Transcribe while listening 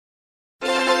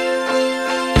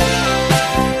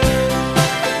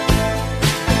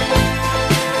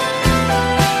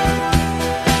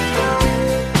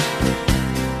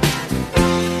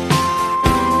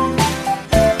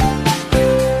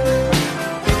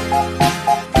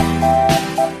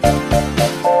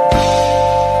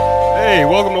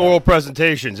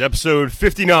Presentations, episode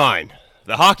 59,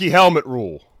 the hockey helmet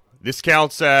rule. This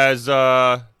counts as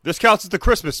the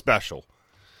Christmas special.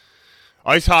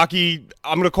 Ice hockey,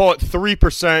 I'm going to call it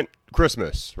 3%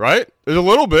 Christmas, right? There's a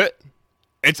little bit.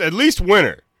 It's at least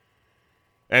winter.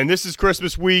 And this is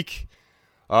Christmas week.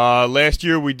 Last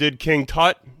year we did King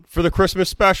Tut for the Christmas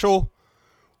special,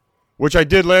 which I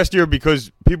did last year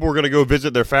because people were going to go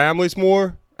visit their families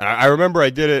more. And I remember I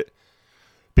did it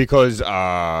because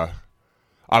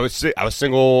I was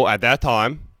single at that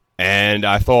time, and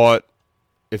I thought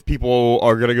if people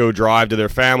are going to go drive to their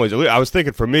families, I was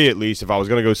thinking for me at least, if I was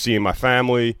going to go see my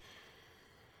family,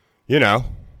 you know,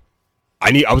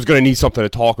 I was going to need something to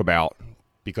talk about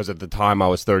because at the time I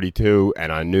was 32,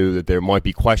 and I knew that there might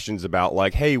be questions about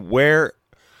like, hey, what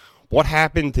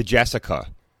happened to Jessica?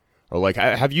 Or like,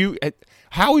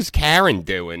 how is Karen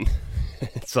doing?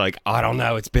 It's like, I don't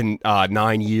know. It's been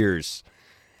 9 years.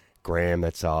 Graham,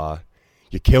 that's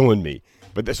you're killing me.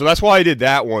 But so that's why I did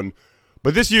that one.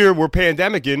 But this year we're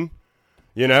pandemicking.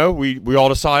 You know, we all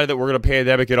decided that we're going to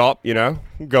pandemic it up, you know,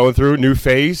 going through a new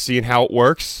phase, seeing how it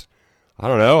works. I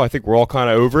don't know. I think we're all kind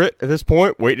of over it at this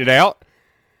point, waiting it out.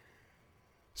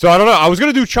 So I don't know. I was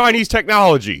going to do Chinese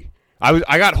technology.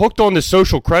 I got hooked on the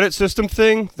social credit system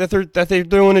thing that they're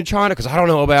doing in China because I don't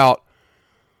know about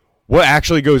what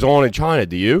actually goes on in China.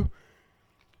 Do you?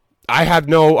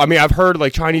 I've heard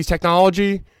like Chinese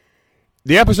technology.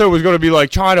 The episode was going to be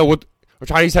like China with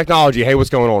Chinese technology. Hey,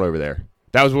 what's going on over there?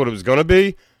 That was what it was going to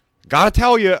be. Gotta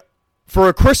tell you, for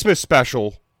a Christmas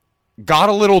special, got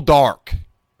a little dark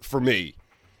for me.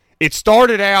 It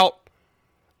started out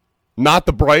not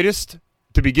the brightest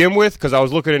to begin with because I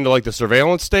was looking into like the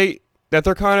surveillance state that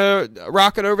they're kind of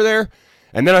rocking over there.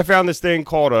 And then I found this thing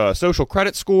called a social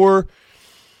credit score.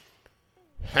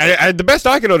 And the best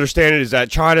I can understand it is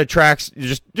that China tracks,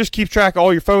 just keeps track of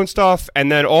all your phone stuff.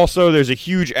 And then also there's a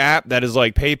huge app that is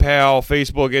like PayPal,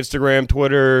 Facebook, Instagram,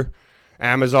 Twitter,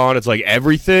 Amazon. It's like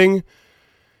everything.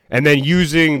 And then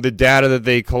using the data that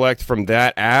they collect from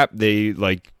that app, they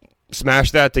like smash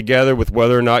that together with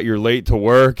whether or not you're late to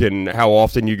work and how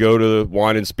often you go to the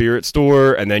wine and spirit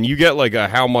store. And then you get like a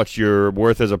how much you're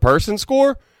worth as a person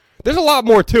score. There's a lot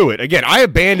more to it. Again, I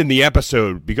abandoned the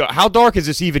episode because how dark is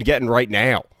this even getting right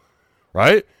now?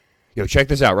 Right? Check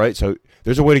this out, right? So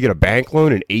there's a way to get a bank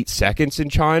loan in 8 seconds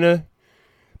in China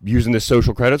using this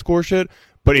social credit score shit.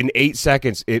 But in 8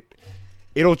 seconds,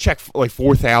 it'll check like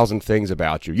 4,000 things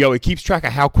about you. It keeps track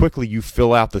of how quickly you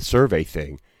fill out the survey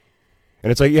thing.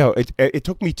 And it's like, it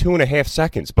took me 2.5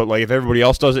 seconds. But like if everybody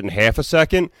else does it in half a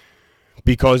second,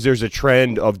 because there's a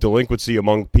trend of delinquency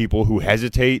among people who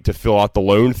hesitate to fill out the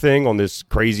loan thing on this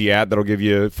crazy app that'll give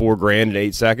you $4,000 in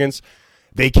 8 seconds.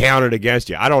 They count it against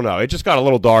you. I don't know. It just got a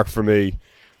little dark for me.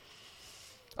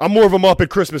 I'm more of a Muppet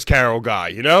Christmas Carol guy,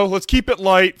 you know? Let's keep it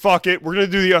light. Fuck it. We're going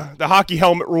to do the hockey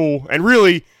helmet rule. And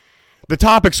really, the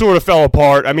topic sort of fell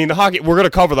apart. I mean, we're going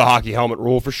to cover the hockey helmet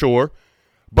rule for sure.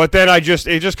 But then it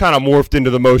just kind of morphed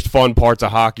into the most fun parts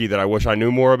of hockey that I wish I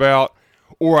knew more about.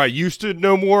 Or I used to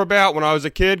know more about when I was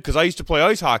a kid, because I used to play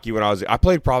ice hockey when I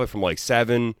played probably from like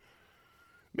 7,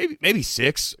 maybe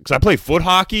 6, because I played foot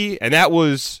hockey, and that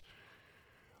was,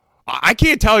 I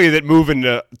can't tell you that moving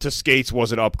to skates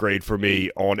was an upgrade for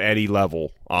me on any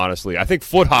level, honestly. I think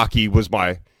foot hockey was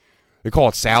they call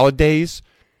it salad days.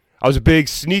 I was a big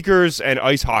sneakers and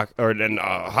ice hockey,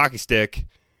 hockey stick,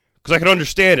 because I could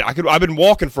understand it. I've been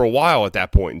walking for a while at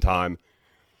that point in time.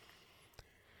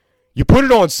 You put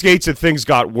it on skates and things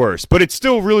got worse, but it's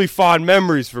still really fond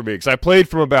memories for me because I played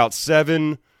from about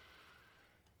 7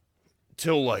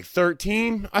 till like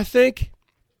 13, I think,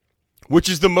 which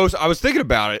is the most, I was thinking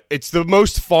about it, it's the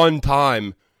most fun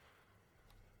time,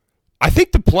 I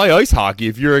think, to play ice hockey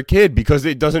if you're a kid because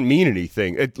it doesn't mean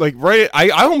anything. I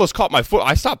almost caught my foot,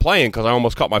 I stopped playing because I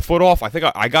almost cut my foot off. I think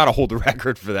I got to hold the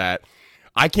record for that.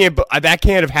 That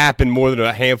can't have happened more than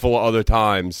a handful of other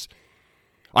times.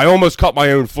 I almost cut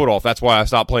my own foot off. That's why I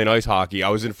stopped playing ice hockey. I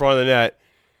was in front of the net.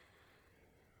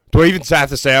 Do I even have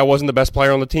to say I wasn't the best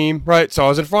player on the team? Right? So I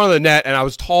was in front of the net, and I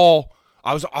was tall.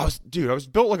 I was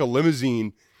built like a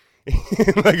limousine,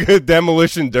 like a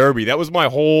demolition derby. That was my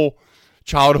whole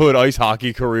childhood ice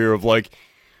hockey career of like,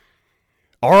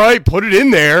 all right, put it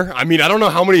in there. I mean, I don't know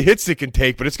how many hits it can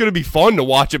take, but it's going to be fun to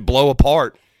watch it blow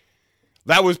apart.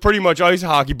 That was pretty much ice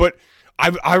hockey, but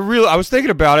I was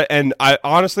thinking about it, and I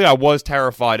was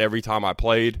terrified every time I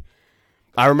played.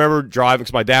 I remember driving,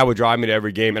 because my dad would drive me to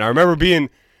every game, and I remember being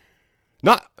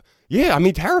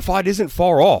terrified isn't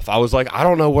far off. I was like, I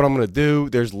don't know what I'm going to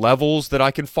do. There's levels that I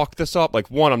can fuck this up.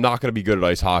 Like, one, I'm not going to be good at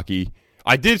ice hockey.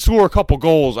 I did score a couple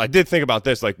goals. I did think about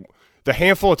this. Like, the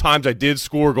handful of times I did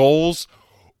score goals,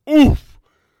 oof,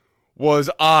 was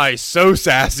I so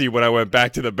sassy when I went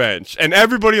back to the bench. And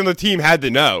everybody on the team had to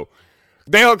know.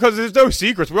 Because there's no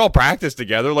secrets. We all practice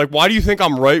together. Like, why do you think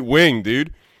I'm right wing,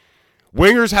 dude?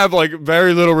 Wingers have, like,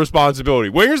 very little responsibility.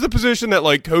 Winger's the position that,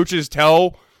 like, coaches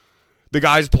tell the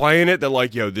guys playing it that,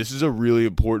 like, yo, this is a really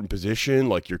important position.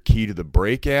 Like, you're key to the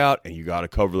breakout, and you got to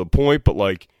cover the point. But,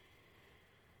 like,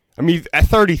 I mean, at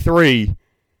 33,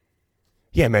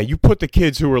 yeah, man, you put the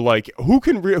kids who are, like, who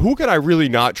can I really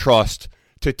not trust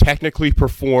to technically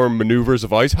perform maneuvers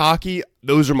of ice hockey?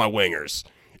 Those are my wingers.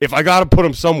 If I got to put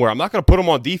them somewhere, I'm not going to put them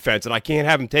on defense, and I can't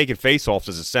have them taking faceoffs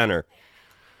as a center.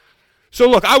 So,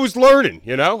 look, I was learning,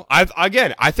 you know. I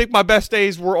think my best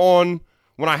days were on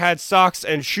when I had socks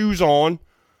and shoes on,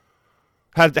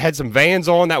 had some Vans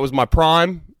on. That was my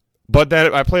prime. But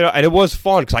then I played, and it was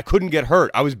fun because I couldn't get hurt.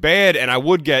 I was bad, and I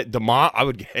would get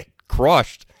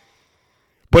crushed.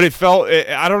 But it felt,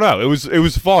 I don't know, it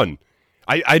was fun.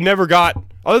 I never got,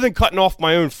 other than cutting off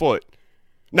my own foot.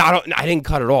 No, I didn't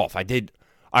cut it off. I did.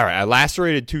 All right, I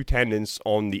lacerated 2 tendons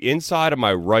on the inside of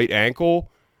my right ankle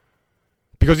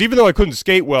because even though I couldn't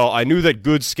skate well, I knew that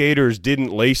good skaters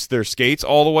didn't lace their skates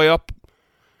all the way up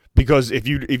because if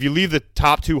you leave the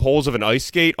top 2 holes of an ice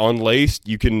skate unlaced,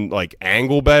 you can like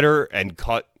angle better and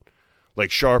cut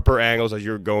like sharper angles as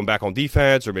you're going back on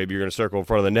defense or maybe you're going to circle in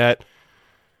front of the net.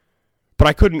 But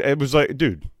I couldn't. It was like,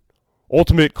 dude,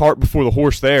 ultimate cart before the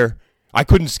horse there. I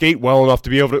couldn't skate well enough to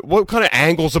be able to. What kind of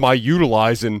angles am I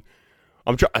utilizing?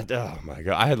 I'm trying. Oh my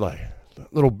god! I had like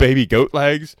little baby goat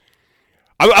legs.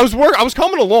 I was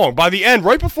coming along. By the end,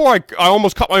 right before I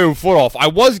almost cut my own foot off, I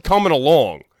was coming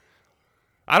along.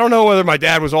 I don't know whether my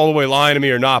dad was all the way lying to me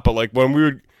or not, but like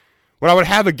when I would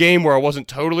have a game where I wasn't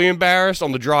totally embarrassed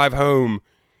on the drive home,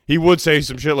 he would say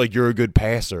some shit like "You're a good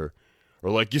passer," or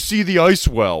like "You see the ice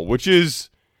well," which is.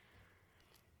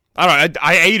 I don't know.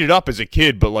 I ate it up as a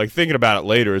kid, but like thinking about it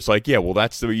later, it's like, yeah, well,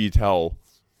 that's the way you tell.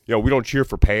 You know, we don't cheer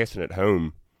for passing at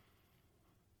home.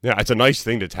 Yeah, it's a nice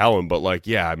thing to tell him, but like,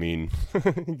 yeah, I mean,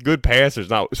 good passers.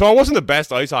 Not so. I wasn't the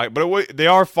best ice hockey, but they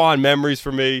are fond memories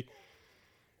for me.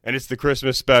 And it's the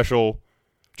Christmas special.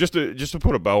 Just to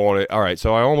put a bow on it. All right,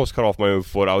 so I almost cut off my own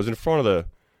foot. I was in front of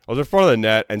the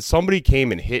net, and somebody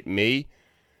came and hit me,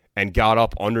 and got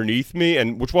up underneath me,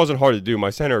 and which wasn't hard to do. My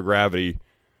center of gravity.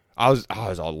 I was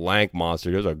a lank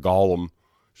monster. He was a golem,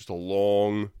 just a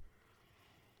long.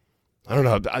 I don't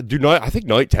know. I think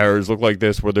night terrors look like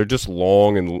this, where they're just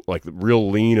long and like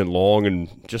real lean and long and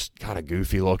just kind of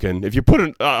goofy looking. If you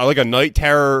put like a night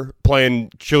terror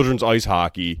playing children's ice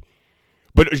hockey,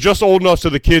 but just old enough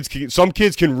so some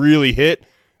kids can really hit.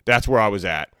 That's where I was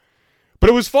at.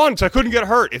 But it was fun because I couldn't get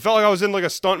hurt. It felt like I was in like a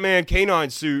stuntman canine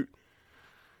suit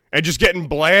and just getting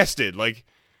blasted. Like.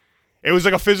 It was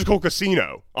like a physical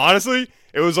casino. Honestly,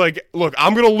 it was like, look,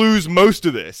 I'm going to lose most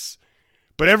of this.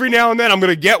 But every now and then I'm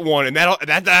going to get one, and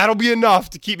that'll be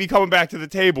enough to keep me coming back to the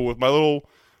table with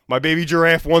my baby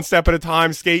giraffe one step at a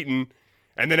time skating.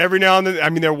 And then every now and then,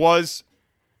 I mean,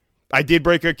 I did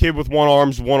break a kid with one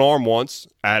arm once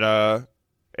in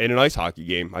an ice hockey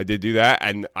game. I did do that,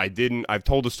 and I've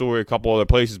told the story a couple other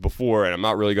places before, and I'm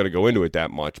not really going to go into it that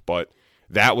much, but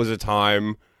that was a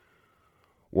time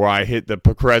where I hit the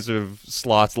Progressive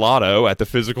Slots Lotto at the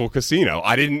physical casino.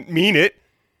 I didn't mean it.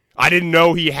 I didn't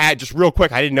know he had, just real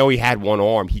quick, I didn't know he had one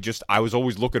arm. I was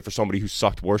always looking for somebody who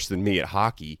sucked worse than me at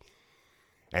hockey.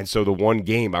 And so the one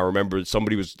game, I remember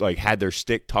somebody was like, had their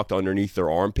stick tucked underneath their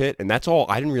armpit, and that's all.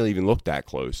 I didn't really even look that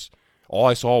close. All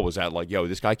I saw was that, like, yo,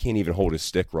 this guy can't even hold his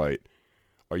stick right.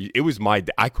 It was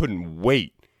I couldn't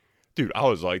wait. Dude, I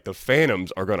was like, the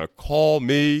Phantoms are going to call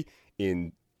me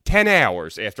in 10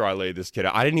 hours after I laid this kid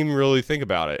out. I didn't even really think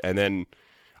about it. And then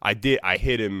I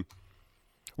hit him.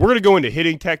 We're going to go into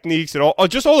hitting techniques and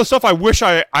just all the stuff I wish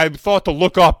I thought to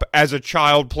look up as a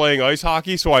child playing ice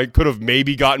hockey so I could have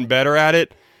maybe gotten better at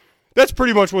it. That's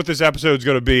pretty much what this episode's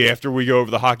going to be after we go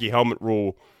over the hockey helmet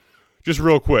rule. Just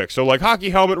real quick. So, like, hockey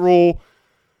helmet rule,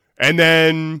 and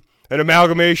then an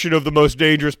amalgamation of the most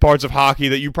dangerous parts of hockey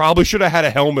that you probably should have had a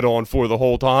helmet on for the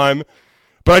whole time.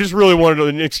 But I just really wanted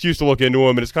an excuse to look into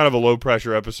them, and it's kind of a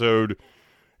low-pressure episode.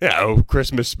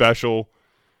 Christmas special.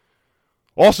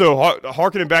 Also,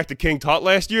 harkening back to King Tut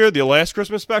last year, the last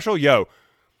Christmas special, all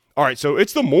right, so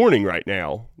it's the morning right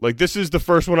now. Like, this is the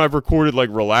first one I've recorded, like,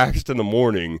 relaxed in the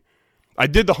morning. I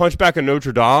did the Hunchback of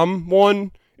Notre Dame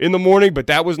one in the morning, but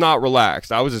that was not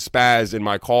relaxed. I was a spaz in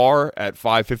my car at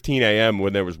 5:15 a.m.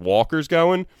 when there was walkers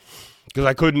going, because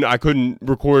I couldn't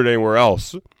record it anywhere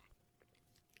else.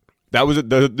 That was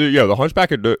the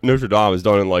Hunchback of Notre Dame is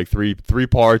done in like three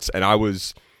parts, and I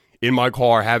was in my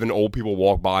car having old people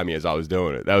walk by me as I was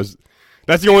doing it. That's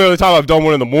the only other time I've done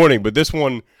one in the morning. But this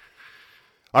one,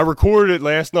 I recorded it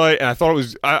last night, and I thought it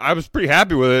was. I was pretty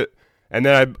happy with it, and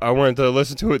then I wanted to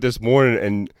listen to it this morning,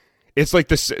 and it's like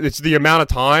this. It's the amount of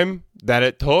time that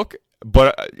it took,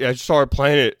 but I just started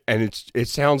playing it, and it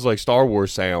sounds like Star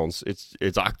Wars sounds. It's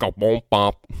like a bump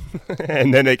bump,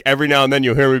 and then like every now and then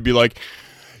you'll hear me be like,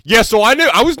 "Yeah, so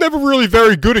I was never really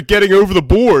very good at getting over the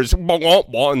boards," and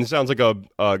it sounds like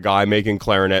a guy making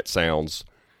clarinet sounds.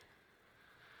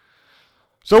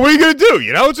 So what are you going to do?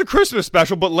 You know, it's a Christmas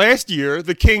special, but last year,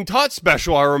 the King Tut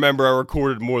special, I remember I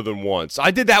recorded more than once.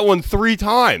 I did that one 3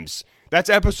 times. That's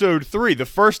episode 3. The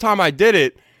first time I did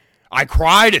it, I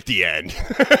cried at the end.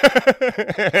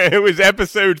 It was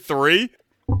episode 3.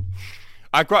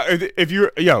 I cried. If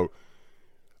you're,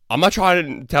 I'm not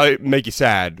trying to make you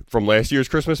sad from last year's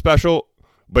Christmas special,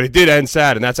 but it did end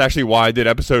sad, and that's actually why I did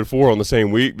episode 4 on the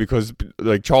same week, because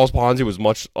like Charles Ponzi was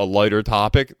much a lighter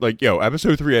topic. Like,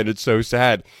 episode 3 ended so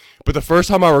sad. But the first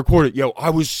time I recorded, I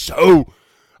was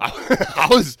I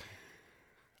was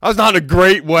not in a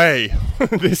great way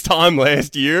this time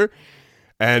last year.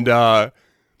 And I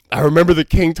remember the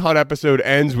King Tut episode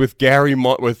ends with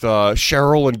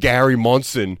Cheryl and Gary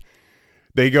Munson.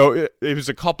 They go, it was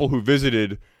a couple who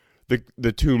visited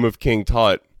the tomb of King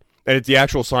Tut. And it's the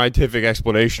actual scientific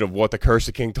explanation of what the Curse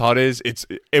of King Tut is. It's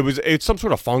some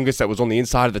sort of fungus that was on the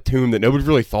inside of the tomb that nobody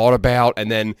really thought about.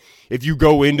 And then if you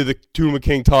go into the tomb of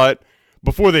King Tut,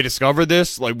 before they discovered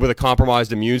this, like with a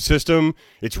compromised immune system,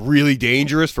 it's really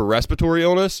dangerous for respiratory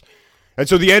illness. And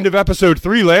so the end of episode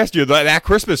 3 last year, that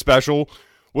Christmas special,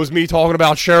 was me talking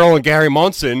about Cheryl and Gary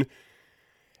Munson.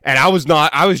 And I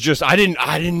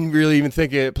didn't really even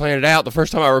plan it out. The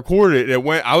first time I recorded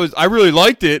it, I really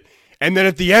liked it. And then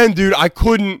at the end, dude, I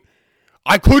couldn't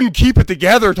keep it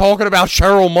together talking about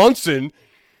Cheryl Munson,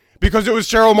 because it was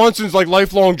Cheryl Munson's like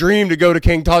lifelong dream to go to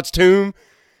King Tut's tomb,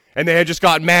 and they had just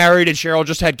gotten married, and Cheryl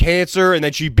just had cancer, and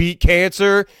then she beat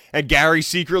cancer, and Gary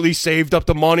secretly saved up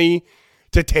the money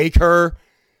to take her,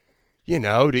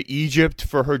 to Egypt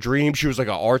for her dream. She was like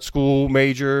an art school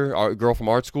major, a girl from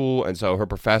art school, and so her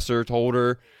professor told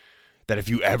her that if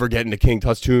you ever get into King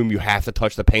Tut's tomb, you have to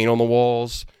touch the paint on the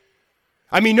walls.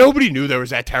 I mean, nobody knew there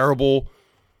was that terrible,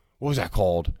 what was that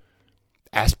called?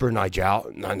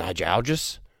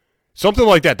 Aspergillosis? Something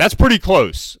like that. That's pretty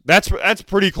close. That's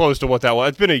pretty close to what that was.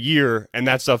 It's been a year, and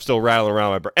that stuff's still rattling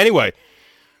around my brain. Anyway,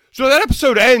 so that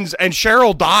episode ends, and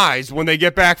Cheryl dies when they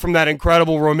get back from that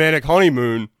incredible romantic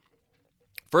honeymoon.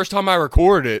 First time I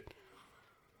recorded it,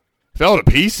 fell to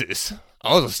pieces.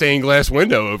 I was a stained glass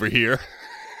window over here.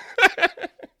 I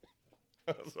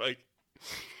was like...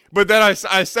 But then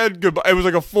I said goodbye. It was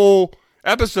like a full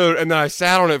episode, and then I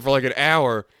sat on it for like an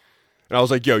hour, and I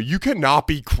was like, you cannot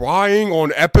be crying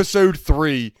on episode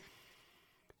 3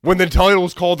 when the title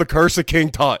is called The Curse of King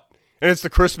Tut, and it's the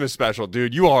Christmas special,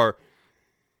 dude. You are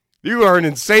an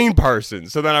insane person.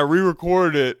 So then I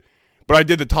re-recorded it, but I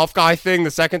did the tough guy thing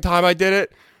the second time I did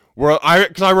it,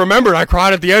 because I remembered I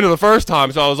cried at the end of the first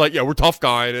time, so I was like, we're tough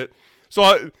guying it.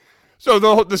 So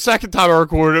the second time I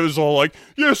recorded it was all like,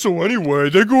 so anyway,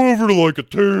 they go over to like a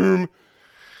tomb,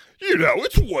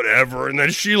 it's whatever, and then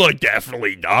she like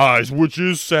definitely dies, which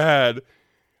is sad.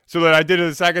 So then I did it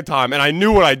the second time, and I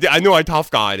knew what I did. I knew I tough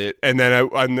guyed it, and then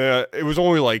it was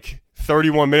only like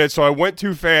 31 minutes, so I went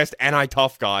too fast, and I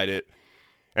tough guyed it.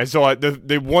 And so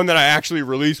the one that I actually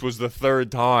released was the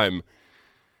third time.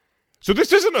 So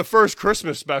this isn't the first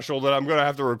Christmas special that I'm going to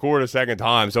have to record a second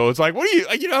time. So it's like, what do you,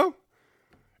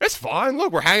 it's fine.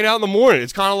 Look, we're hanging out in the morning.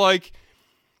 It's kind of like,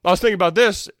 I was thinking about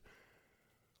this.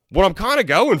 What I'm kind of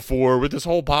going for with this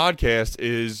whole podcast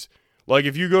is, like,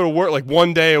 if you go to work, like,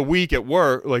 one day a week at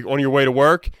work, like, on your way to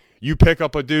work, you pick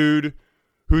up a dude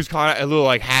who's kind of a little,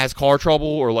 like, has car trouble,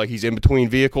 or, like, he's in between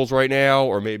vehicles right now,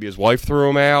 or maybe his wife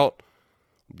threw him out.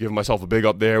 I'm giving myself a big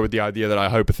up there with the idea that I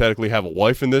hypothetically have a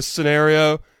wife in this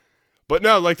scenario. But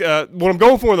no, like, what I'm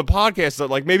going for in the podcast is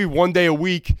that, like, maybe one day a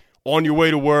week on your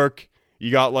way to work, you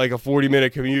got like a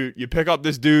 40-minute commute. You pick up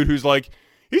this dude who's like,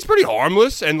 he's pretty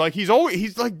harmless, and like he's got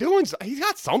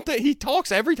something. He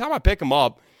talks every time I pick him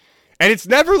up, and it's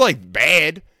never like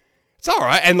bad. It's all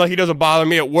right, and like he doesn't bother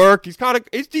me at work.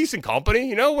 It's decent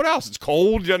company. What else? It's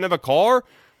cold. He doesn't have a car.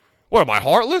 What, am I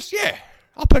heartless? Yeah,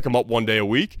 I'll pick him up one day a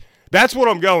week. That's what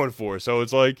I'm going for. So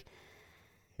it's like,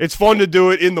 it's fun to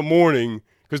do it in the morning,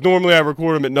 because normally I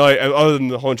record them at night. Other than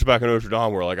the Hunchback of Notre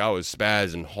Dame, where like I was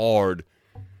spazzing hard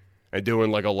and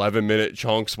doing like 11-minute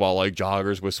chunks while like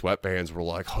joggers with sweatbands were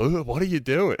like, what are you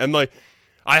doing? And like,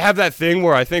 I have that thing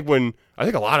where I think a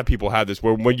lot of people have this,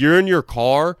 where when you're in your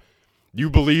car, you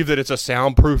believe that it's a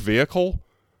soundproof vehicle.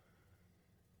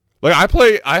 Like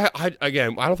again,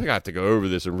 I don't think I have to go over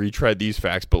this and retread these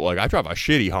facts, but like I drive a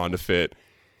shitty Honda Fit,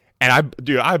 And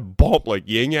I bump like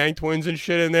Yin Yang Twins and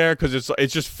shit in there because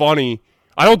it's just funny.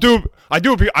 I do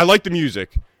like the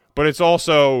music, but it's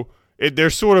also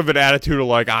there's sort of an attitude of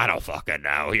like, I don't fucking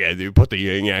know. Yeah, dude, put the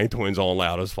Yin Yang Twins on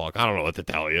loud as fuck. I don't know what to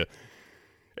tell you.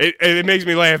 It makes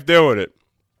me laugh doing it.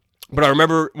 But I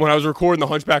remember when I was recording The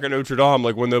Hunchback of Notre Dame,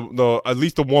 like when the at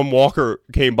least the one walker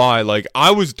came by, like I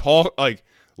was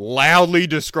loudly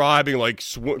describing like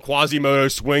Quasimodo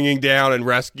swinging down and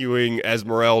rescuing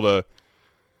Esmeralda.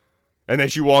 And then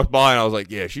she walked by, and I was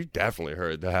like, yeah, she definitely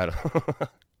heard that.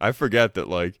 I forget that,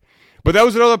 like. But that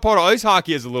was another part of ice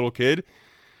hockey as a little kid.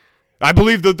 I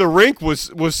believe that the rink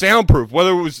was soundproof,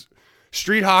 whether it was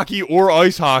street hockey or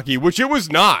ice hockey, which it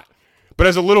was not. But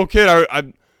as a little kid, I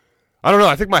don't know.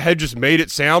 I think my head just made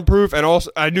it soundproof, and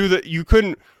also I knew that you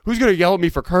couldn't. Who's gonna yell at me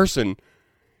for cursing?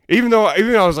 Even though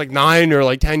I was like 9 or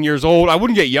like 10 years old, I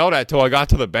wouldn't get yelled at till I got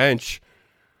to the bench.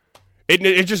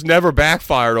 It just never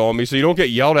backfired on me. So you don't get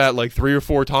yelled at like 3 or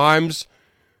 4 times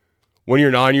when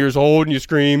you're 9 years old and you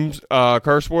scream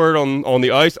curse word on the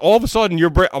ice. All of a sudden,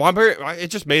 it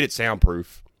just made it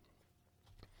soundproof.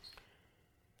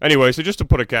 Anyway, so just to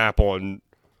put a cap on,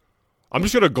 I'm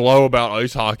just going to glow about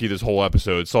ice hockey this whole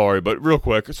episode. Sorry, but real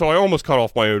quick. So I almost cut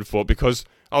off my own foot because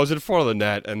I was in front of the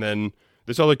net, and then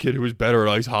this other kid who was better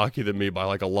at ice hockey than me by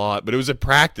like a lot, but it was a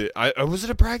practice. Was it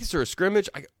a practice or a scrimmage?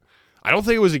 I don't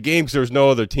think it was a game because there was no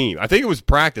other team. I think it was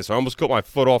practice. I almost cut my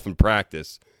foot off in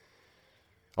practice.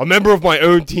 A member of my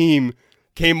own team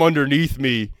came underneath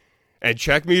me and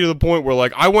checked me to the point where,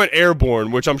 like, I went airborne,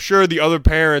 which I'm sure the other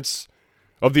parents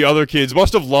of the other kids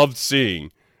must have loved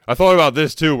seeing. I thought about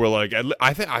this, too, where, like,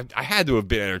 I think I had to have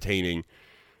been entertaining.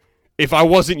 If I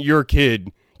wasn't your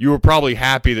kid, you were probably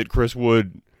happy that Chris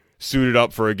Wood suited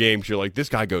up for a game because you're like, this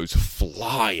guy goes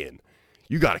flying.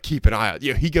 You got to keep an eye out.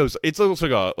 Yeah, he goes. It's almost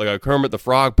like a Kermit the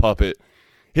Frog puppet.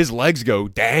 His legs go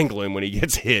dangling when he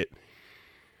gets hit.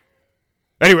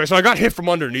 Anyway, so I got hit from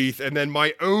underneath, and then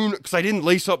my own, because I didn't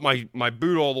lace up my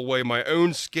boot all the way, my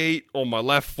own skate on my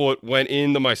left foot went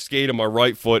into my skate on my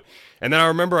right foot, and then I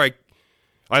remember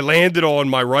I landed on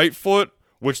my right foot,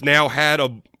 which now had a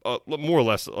more or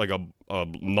less like a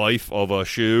knife of a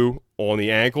shoe on the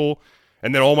ankle,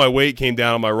 and then all my weight came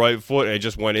down on my right foot, and it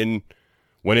just went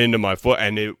into my foot,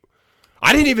 and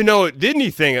I didn't even know it did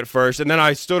anything at first, and then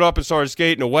I stood up and started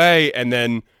skating away, and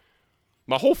then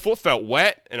my whole foot felt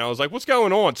wet, and I was like, what's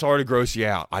going on? Sorry to gross you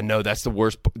out. I know that's the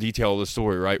worst detail of the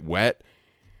story, right? Wet.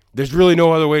 There's really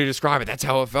no other way to describe it. That's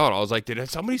how it felt. I was like, did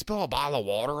somebody spill a bottle of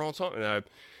water on something?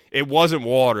 It wasn't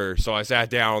water, so I sat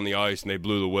down on the ice, and they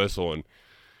blew the whistle, and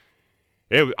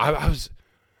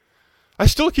I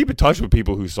still keep in touch with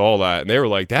people who saw that, and they were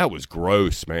like, that was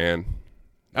gross, man.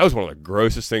 That was one of the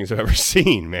grossest things I've ever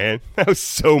seen, man. That was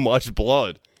so much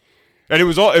blood. And it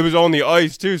was on the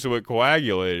ice, too, so it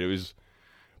coagulated.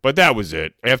 But that was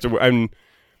it. After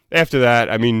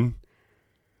that, I mean,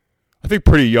 I think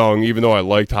pretty young, even though I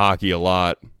liked hockey a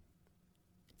lot.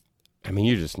 I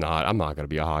mean, I'm not going to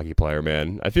be a hockey player,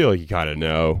 man. I feel like you kind of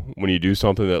know when you do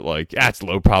something that, like, that's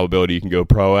low probability you can go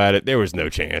pro at it. There was no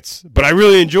chance. But I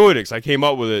really enjoyed it because I came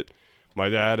up with it. My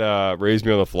dad raised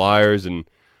me on the Flyers, and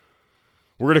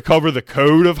we're going to cover the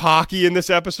code of hockey in this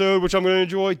episode, which I'm going to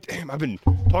enjoy. Damn, I've been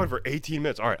talking for 18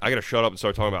 minutes. All right, I got to shut up and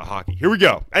start talking about hockey. Here we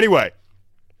go. Anyway,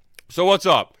 so what's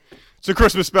up? It's a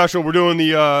Christmas special. We're doing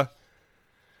the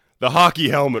hockey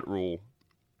helmet rule.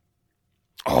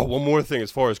 Oh, one more thing as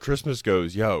far as Christmas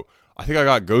goes. Yo, I think I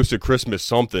got Ghost of Christmas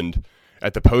something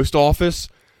at the post office.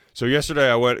 So yesterday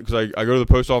I went, because I go to the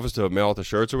post office to mail out the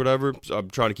shirts or whatever. So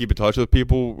I'm trying to keep in touch with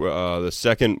people. The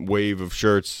second wave of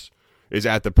shirts is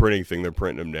at the printing thing. They're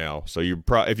printing them now. So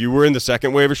if you were in the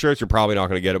second wave of shirts, you're probably not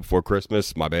going to get it before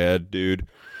Christmas. My bad, dude.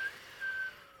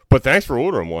 But thanks for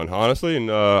ordering one, honestly, and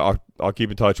I'll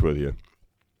keep in touch with you.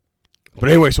 But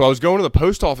anyway, so I was going to the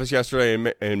post office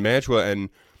yesterday in Mantua, and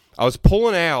I was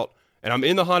pulling out, and I'm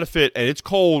in the Honda Fit, and it's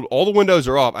cold. All the windows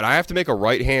are up, and I have to make a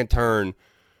right-hand turn,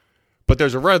 but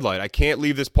there's a red light. I can't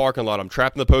leave this parking lot. I'm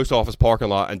trapped in the post office parking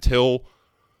lot until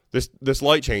this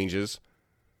light changes.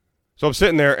 So I'm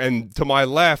sitting there, and to my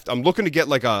left, I'm looking to get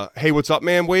like a, hey, what's up,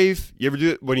 man, wave. You ever do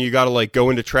it when you got to like go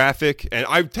into traffic? And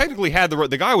I technically had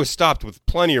the guy was stopped with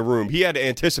plenty of room. He had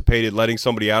anticipated letting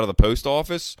somebody out of the post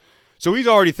office. So he's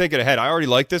already thinking ahead. I already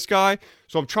like this guy.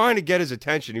 So I'm trying to get his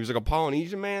attention. He was like a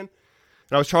Polynesian man.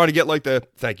 And I was trying to get like the,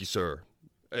 thank you, sir.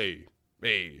 Hey,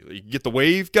 you get the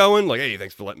wave going. Like, hey,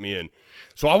 thanks for letting me in.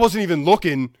 So I wasn't even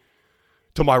looking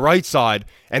to my right side.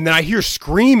 And then I hear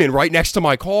screaming right next to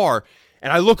my car.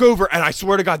 And I look over, and I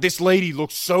swear to God, this lady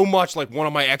looks so much like one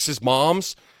of my ex's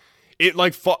moms. It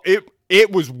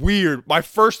was weird. My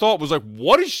first thought was like,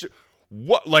 what is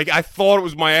what? Like, I thought it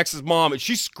was my ex's mom, and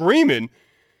she's screaming.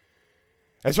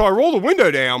 And so I roll the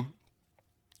window down,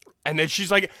 and then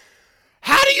she's like,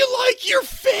 how do you like your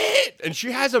fit? And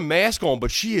she has a mask on,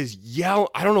 but she is yelling.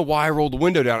 I don't know why I rolled the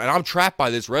window down, and I'm trapped by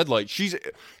this red light. She's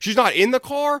not in the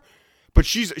car, but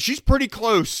she's pretty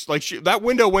close. Like, that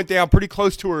window went down pretty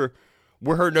close to her,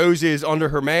 where her nose is under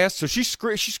her mask. So she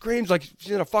screams like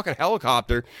she's in a fucking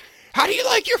helicopter. How do you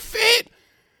like your fit?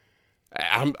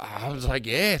 I was like,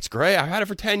 yeah, it's great. I've had it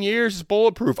for 10 years. It's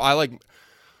bulletproof. I'm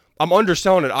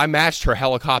underselling it. I matched her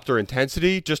helicopter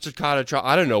intensity just to kind of try.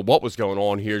 I don't know what was going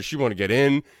on here. Does she want to get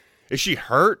in? Is she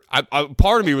hurt?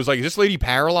 Part of me was like, is this lady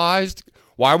paralyzed?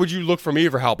 Why would you look for me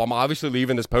for help? I'm obviously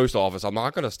leaving this post office. I'm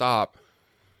not going to stop.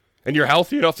 And you're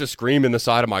healthy enough to scream in the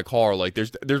side of my car. Like,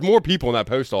 there's more people in that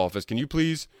post office. Can you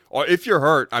please? Or if you're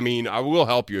hurt, I mean, I will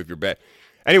help you if you're bad.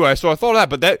 Anyway, so I thought of that,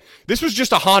 but this was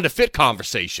just a Honda Fit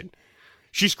conversation.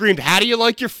 She screamed, how do you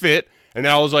like your fit? And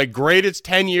then I was like, great, it's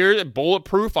 10 years,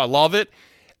 bulletproof, I love it.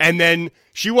 And then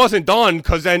she wasn't done,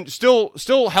 because then still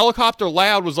Helicopter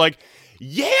Loud was like,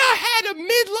 yeah, I had a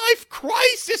midlife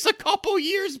crisis a couple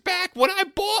years back when I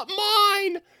bought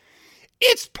mine.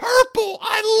 It's purple,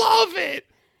 I love it.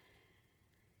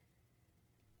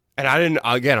 And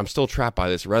I'm still trapped by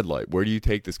this red light. Where do you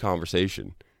take this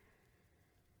conversation?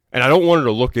 And I don't want her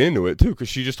to look into it, too, because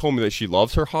she just told me that she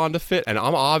loves her Honda Fit. And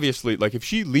I'm obviously, like, if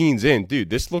she leans in, dude,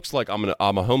 this looks like I'm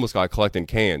a homeless guy collecting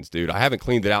cans, dude. I haven't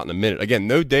cleaned it out in a minute. Again,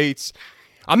 no dates.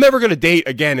 I'm never going to date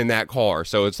again in that car.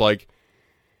 So it's like,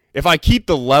 if I keep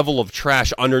the level of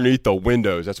trash underneath the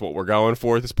windows, that's what we're going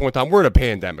for at this point in time. We're in a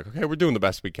pandemic, okay? We're doing the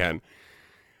best we can.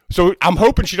 So I'm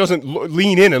hoping she doesn't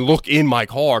lean in and look in my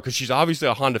car, because she's obviously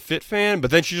a Honda Fit fan.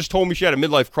 But then she just told me she had a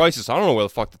midlife crisis. I don't know where the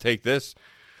fuck to take this.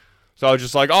 So I was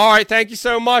just like, all right, thank you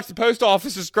so much. The post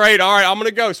office is great. All right, I'm going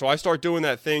to go. So I start doing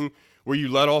that thing where you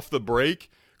let off the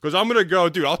brake, because I'm going to go.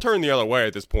 Dude, I'll turn the other way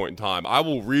at this point in time. I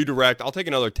will redirect. I'll take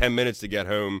another 10 minutes to get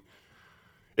home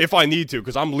if I need to,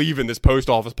 because I'm leaving this post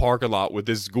office parking lot with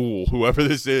this ghoul, whoever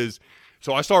this is.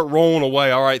 So I start rolling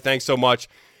away. All right, thanks so much.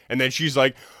 And then she's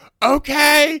like,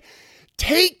 okay,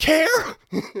 take care.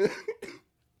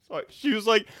 So she was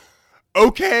like,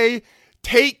 okay,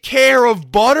 take care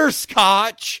of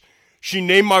Butterscotch. She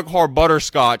named my car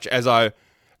Butterscotch as I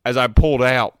pulled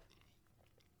out.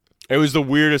 It was the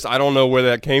weirdest. I don't know where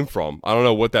that came from. I don't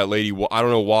know what that lady. I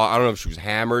don't know why. I don't know if she was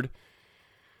hammered.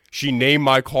 She named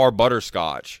my car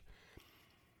Butterscotch.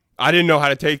 I didn't know how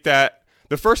to take that.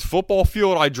 The first football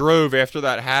field I drove after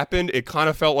that happened, it kind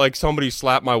of felt like somebody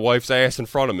slapped my wife's ass in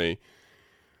front of me.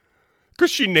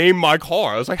 Because she named my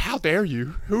car. I was like, how dare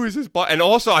you? Who is this? And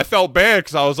also, I felt bad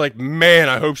because I was like, man,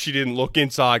 I hope she didn't look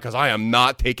inside, because I am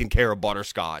not taking care of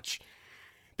Butterscotch.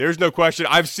 There's no question.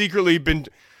 I've secretly been...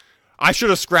 I should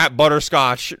have scrapped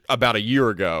Butterscotch about a year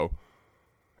ago.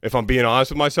 If I'm being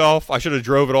honest with myself, I should have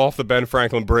drove it off the Ben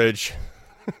Franklin Bridge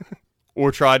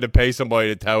or tried to pay somebody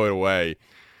to tow it away.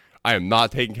 I am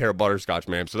not taking care of Butterscotch,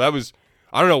 man. So that was...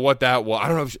 I don't know what that was. I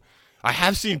don't know if... I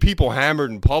have seen people hammered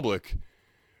in public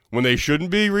when they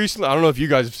shouldn't be recently. I don't know if you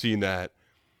guys have seen that.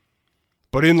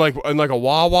 But in like a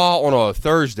Wawa on a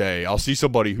Thursday, I'll see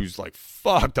somebody who's like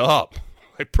fucked up.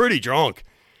 Like pretty drunk.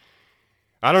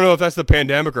 I don't know if that's the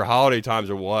pandemic or holiday times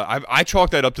or what. I chalk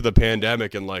that up to the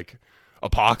pandemic and like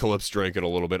apocalypse drinking a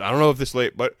little bit. I don't know if this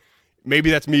lady, but maybe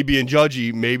that's me being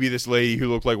judgy. Maybe this lady who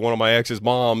looked like one of my ex's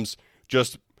moms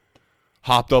just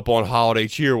hopped up on Holiday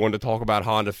Cheer, wanted to talk about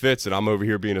Honda Fits, and I'm over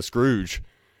here being a Scrooge,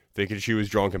 thinking she was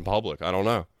drunk in public. I don't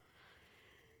know.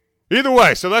 Either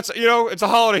way, so that's, it's a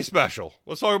holiday special.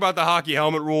 Let's talk about the hockey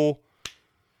helmet rule.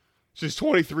 It's just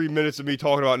 23 minutes of me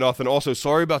talking about nothing. Also,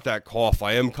 sorry about that cough.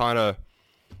 I am kind of,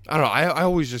 I don't know, I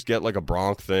always just get like a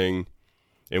bronch thing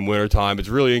in wintertime. It's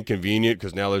really inconvenient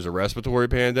because now there's a respiratory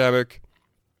pandemic.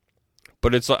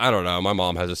 But it's, I don't know, my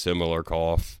mom has a similar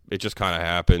cough. It just kind of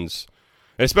happens.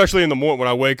 And especially in the morning when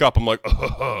I wake up, I'm like,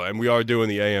 oh, and we are doing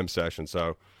the AM session.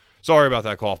 So, sorry about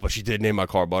that cough, but she did name my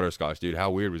car Butterscotch, dude. How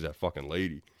weird was that fucking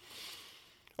lady?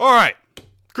 All right,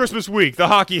 Christmas week, the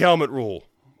hockey helmet rule.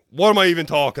 What am I even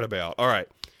talking about? All right,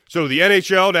 so the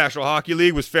NHL, National Hockey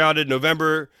League, was founded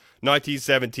November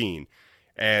 1917,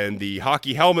 and the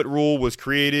hockey helmet rule was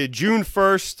created June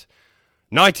 1st,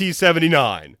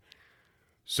 1979.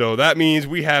 So that means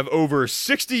we have over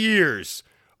 60 years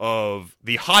of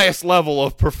the highest level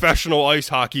of professional ice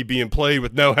hockey being played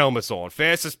with no helmets on.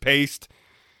 Fastest paced,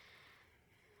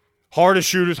 hardest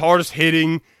shooters, hardest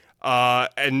hitting,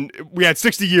 and we had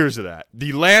 60 years of that.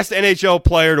 The last NHL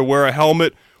player to wear a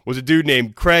helmet was a dude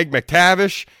named Craig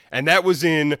McTavish, and that was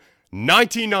in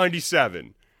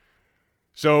 1997.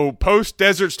 So post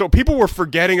Desert Storm, people were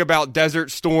forgetting about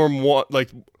Desert Storm 1, like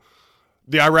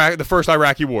the first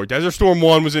Iraqi war. Desert Storm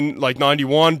 1 was in like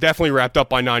 91, definitely wrapped up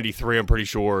by 93, I'm pretty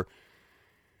sure.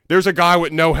 There's a guy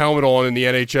with no helmet on in the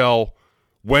NHL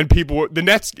when people were, the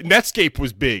Netscape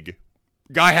was big.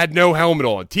 Guy had no helmet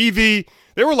on. TV,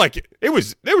 they were like, there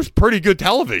was pretty good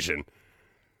television.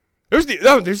 There's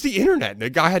the internet. The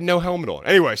guy had no helmet on.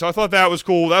 Anyway, so I thought that was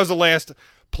cool. That was the last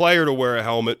player to wear a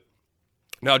helmet.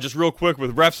 Now, just real quick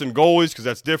with refs and goalies, because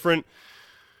that's different.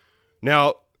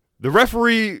 Now, the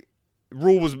referee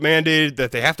rule was mandated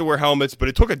that they have to wear helmets, but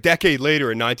it took a decade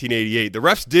later in 1988. The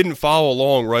refs didn't follow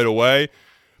along right away,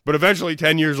 but eventually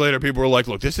 10 years later, people were like,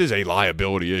 look, this is a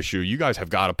liability issue. You guys have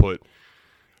got to put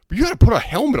a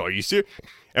helmet on. You see?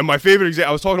 And my favorite example,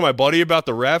 I was talking to my buddy about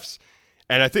the refs,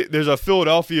 and I think there's a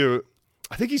Philadelphia,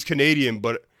 I think he's Canadian,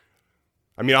 but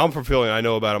I mean, I'm from Philly and I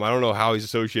know about him. I don't know how he's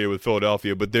associated with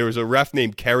Philadelphia, but there was a ref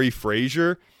named Kerry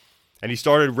Frazier, and he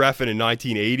started reffing in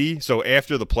 1980, so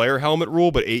after the player helmet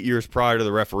rule, but 8 years prior to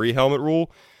the referee helmet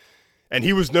rule. And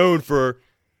he was known for,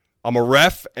 I'm a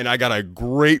ref, and I got a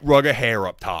great rug of hair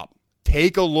up top.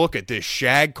 Take a look at this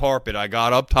shag carpet I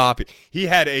got up top. He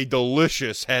had a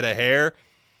delicious head of hair.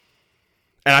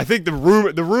 And I think the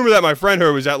rumor that my friend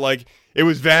heard was that, like, it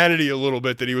was vanity a little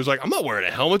bit that he was like, I'm not wearing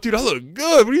a helmet, dude. I look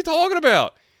good. What are you talking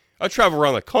about? I travel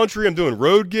around the country. I'm doing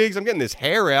road gigs. I'm getting this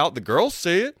hair out. The girls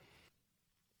see it.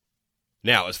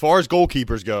 Now, as far as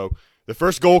goalkeepers go, the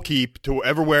first goalkeeper to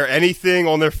ever wear anything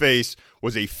on their face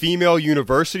was a female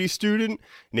university student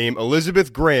named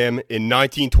Elizabeth Graham in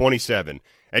 1927.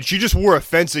 And she just wore a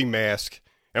fencing mask.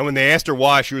 And when they asked her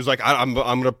why, she was like, I'm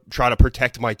going to try to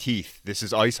protect my teeth. This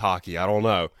is ice hockey. I don't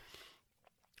know.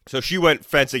 So she went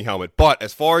fencing helmet. But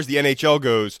as far as the NHL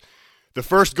goes, the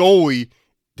first goalie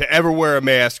to ever wear a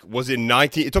mask was it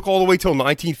took all the way till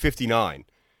 1959.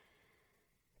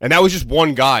 And that was just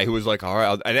one guy who was like, all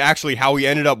right. And actually how he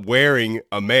ended up wearing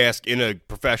a mask in a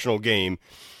professional game,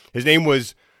 his name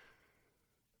was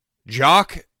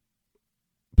Jacques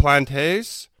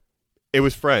Plantes. It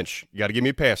was French. You got to give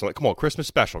me a pass. I'm like, come on, Christmas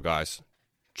special, guys.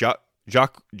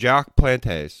 Jacques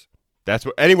Plantes. That's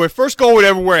what. Anyway, first goalie to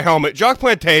ever wear a helmet. Jacques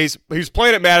Plantes. He was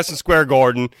playing at Madison Square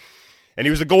Garden, and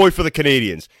he was a goalie for the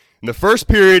Canadiens. In the first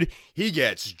period, he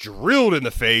gets drilled in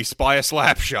the face by a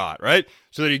slap shot, right?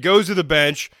 So then he goes to the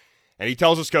bench, and he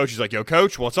tells his coach, he's like, yo,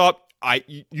 coach, what's up?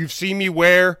 You've seen me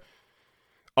wear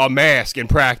a mask in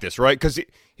practice, right? Because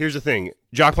here's the thing.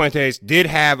 Jacques Plantes did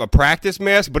have a practice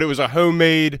mask, but it was a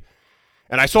homemade,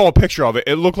 and I saw a picture of it.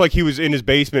 It looked like he was in his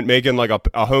basement making like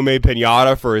a homemade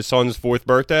piñata for his son's 4th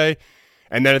birthday.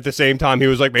 And then at the same time, he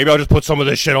was like, maybe I'll just put some of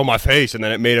this shit on my face. And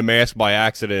then it made a mask by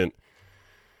accident.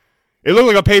 It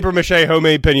looked like a papier-mâché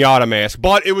homemade piñata mask,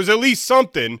 but it was at least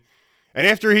something. And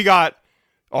after he got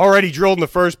already drilled in the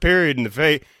first period in the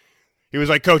face, he was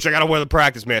like, coach, I got to wear the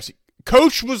practice mask.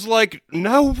 Coach was like,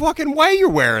 no fucking way you're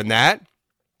wearing that.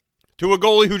 To a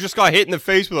goalie who just got hit in the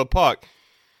face with a puck.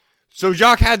 So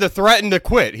Jacques had to threaten to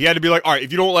quit. He had to be like, all right,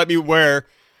 if you don't let me wear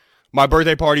my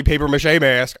birthday party papier-mâché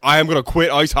mask, I am going to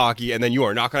quit ice hockey, and then you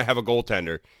are not going to have a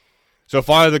goaltender. So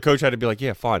finally the coach had to be like,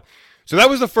 yeah, fine. So that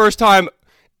was the first time,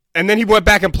 and then he went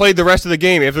back and played the rest of the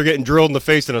game after getting drilled in the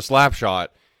face in a slap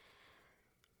shot.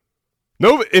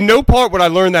 In no part would I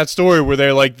learn that story where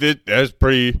they're like, that's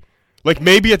pretty, like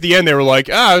maybe at the end they were like,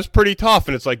 it was pretty tough,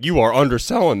 and it's like, you are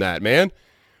underselling that, man.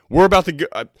 We're about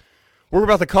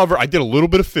to cover, I did a little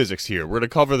bit of physics here. We're going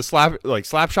to cover the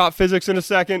slap shot physics in a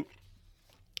second.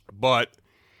 But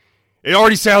it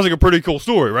already sounds like a pretty cool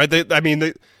story, right?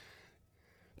 The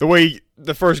way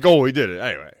the first goal we did it.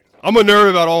 Anyway, I'm a nerd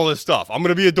about all this stuff. I'm going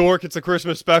to be a dork. It's a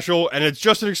Christmas special, and it's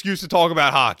just an excuse to talk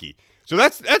about hockey. So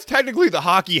that's technically the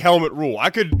hockey helmet rule.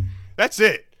 That's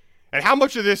it. And how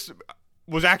much of this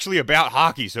was actually about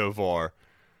hockey so far?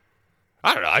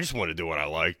 I don't know. I just want to do what I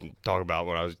like and talk about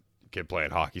when I was a kid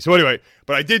playing hockey. So anyway,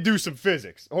 but I did do some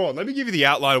physics. Hold on. Let me give you the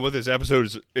outline of what this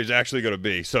episode is actually going to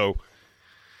be. So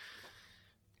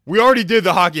we already did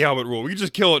the hockey helmet rule. We can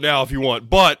just kill it now if you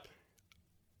want. But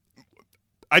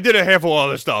I did a handful of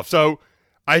other stuff. So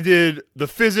I did the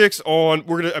physics on,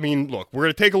 we're going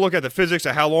to take a look at the physics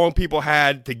of how long people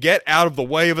had to get out of the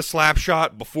way of a slap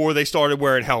shot before they started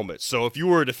wearing helmets. So if you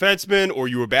were a defenseman or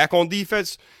you were back on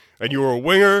defense and you were a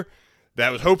winger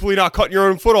that was hopefully not cutting your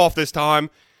own foot off this time,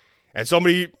 and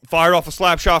somebody fired off a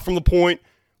slap shot from the point,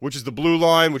 which is the blue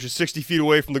line, which is 60 feet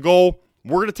away from the goal,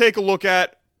 we're going to take a look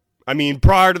at,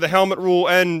 prior to the helmet rule,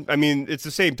 and, it's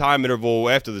the same time interval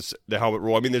after the helmet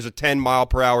rule. There's a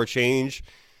 10-mile-per-hour change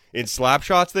in slap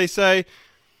shots, they say.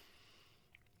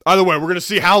 Either way, we're going to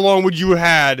see how long would you have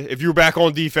had if you were back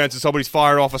on defense and somebody's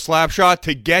fired off a slap shot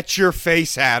to get your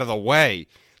face out of the way.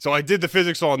 So I did the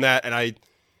physics on that, and I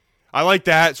I like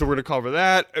that, so we're going to cover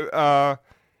that. All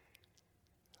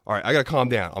right, I got to calm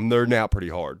down. I'm nerding out pretty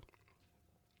hard.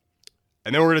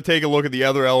 And then we're going to take a look at the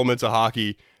other elements of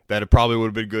hockey that it probably would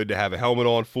have been good to have a helmet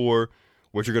on for,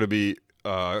 which are going to be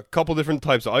a couple different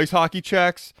types of ice hockey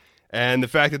checks, and the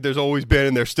fact that there's always been,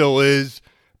 and there still is,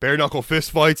 bare-knuckle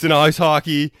fist fights in ice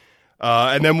hockey.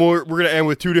 And then we're going to end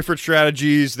with two different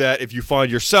strategies that if you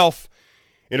find yourself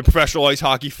in a professional ice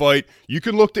hockey fight, you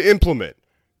can look to implement.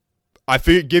 I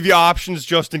give you options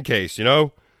just in case, you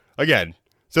know? Again,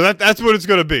 so that's what it's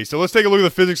going to be. So let's take a look at the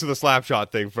physics of the slap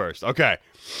shot thing first. Okay,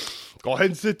 go ahead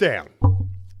and sit down.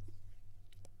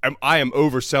 I am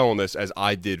overselling this as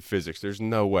I did physics. There's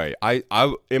no way. I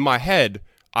in my head,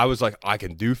 I was like, I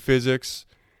can do physics.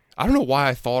 I don't know why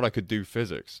I thought I could do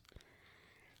physics.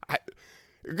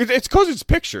 It's because it's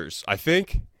pictures, I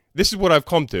think. This is what I've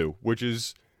come to, which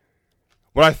is,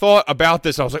 when I thought about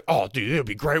this, I was like, oh, dude, it would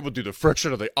be great. We'll do the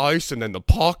friction of the ice and then the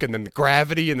puck and then the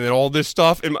gravity and then all this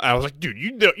stuff. And I was like, dude,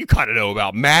 you kind of know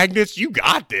about magnets. You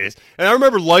got this. And I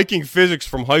remember liking physics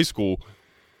from high school.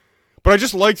 But I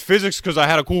just liked physics because I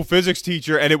had a cool physics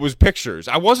teacher and it was pictures.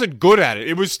 I wasn't good at it.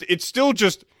 It's still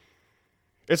just,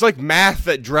 it's like math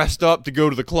that dressed up to go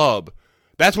to the club.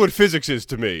 That's what physics is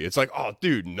to me. It's like, oh,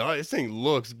 dude, no, this thing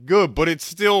looks good, but it's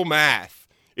still math.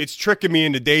 It's tricking me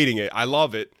into dating it. I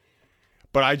love it.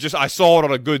 But I saw it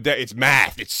on a good day. It's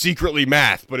math. It's secretly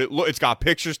math, but it's got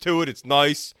pictures to it. It's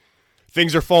nice.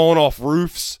 Things are falling off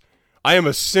roofs. I am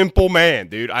a simple man,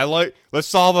 dude. Let's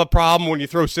solve a problem when you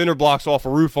throw cinder blocks off a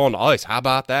roof on the ice. How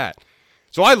about that?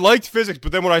 So I liked physics,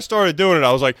 but then when I started doing it,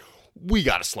 I was like, we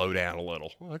got to slow down a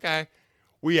little. Okay?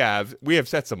 We have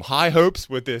set some high hopes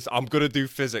with this I'm going to do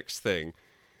physics thing.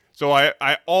 So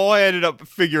all I ended up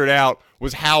figuring out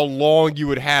was how long you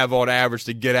would have on average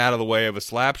to get out of the way of a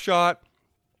slap shot.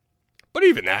 But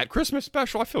even that, Christmas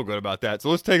special, I feel good about that. So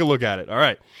let's take a look at it. All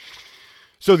right.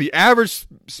 So the average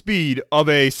speed of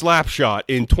a slap shot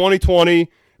in 2020,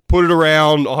 put it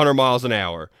around 100 miles an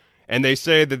hour. And they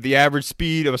say that the average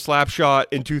speed of a slap shot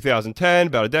in 2010,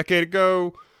 about a decade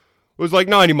ago, was like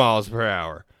 90 miles per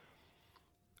hour.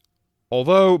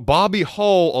 Although Bobby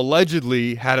Hull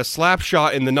allegedly had a slap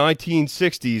shot in the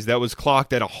 1960s that was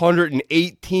clocked at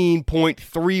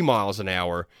 118.3 miles an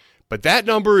hour, but that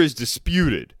number is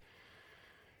disputed.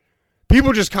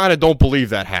 People just kind of don't believe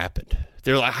that happened.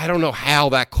 They're like, I don't know how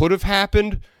that could have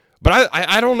happened, but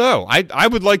I don't know. I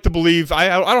would like to believe, I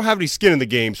don't have any skin in the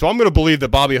game, so I'm going to believe that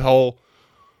Bobby Hull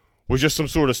was just some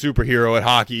sort of superhero at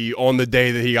hockey on the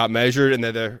day that he got measured, and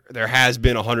that there has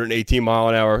been a 118 mile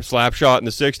an hour slap shot in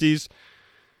the 60s,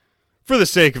 for the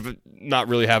sake of not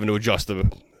really having to adjust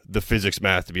the physics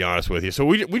math, to be honest with you. So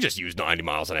we just use 90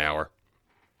 miles an hour.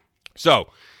 So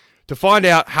to find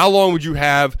out how long would you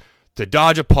have to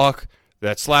dodge a puck,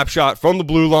 that slap shot from the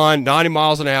blue line, 90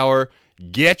 miles an hour,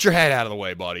 get your head out of the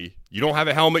way, buddy. You don't have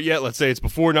a helmet yet. Let's say it's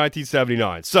before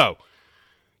 1979. So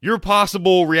your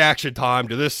possible reaction time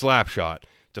to this slap shot.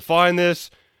 To find this,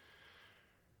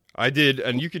 I did,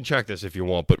 and you can check this if you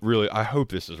want, but really, I hope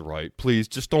this is right. Please,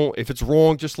 just don't, if it's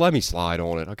wrong, just let me slide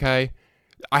on it, okay?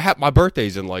 My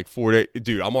birthday's in like 4 days.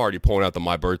 Dude, I'm already pulling out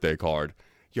my birthday card.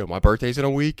 Yo, my birthday's in a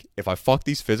week. If I fuck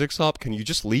these physics up, can you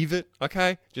just leave it,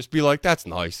 okay? Just be like, that's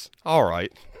nice. All right.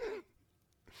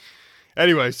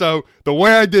 Anyway, so the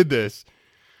way I did this,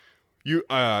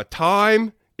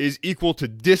 time is equal to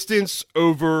distance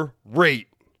over rate.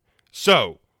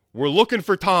 So we're looking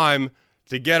for time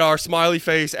to get our smiley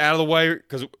face out of the way,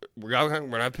 because we're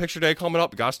gonna have picture day coming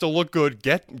up. We gotta still look good.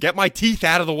 Get my teeth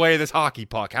out of the way of this hockey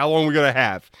puck. How long are we gonna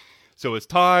have? So it's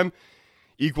time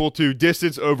equal to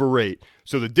distance over rate.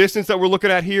 So the distance that we're looking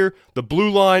at here, the blue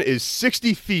line is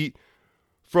 60 feet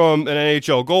from an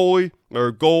NHL goalie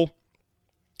or goal,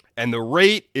 and the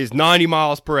rate is 90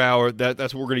 miles per hour.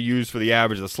 That's what we're going to use for the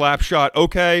average of the slap shot.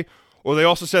 Okay. Or they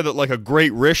also said that like a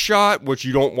great wrist shot, which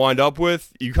you don't wind up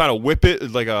with, you kind of whip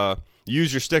it like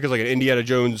use your stick as like an Indiana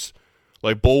Jones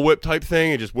like bullwhip type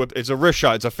thing and just whip. It's a wrist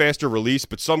shot. It's a faster release,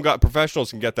 but some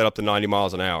professionals can get that up to 90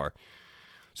 miles an hour.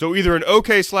 So either an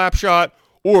okay slap shot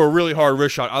or a really hard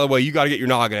wrist shot. Either way, you got to get your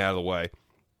noggin out of the way.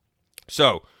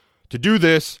 So to do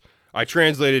this, I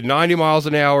translated 90 miles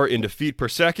an hour into feet per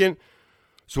second.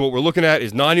 So what we're looking at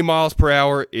is 90 miles per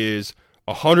hour is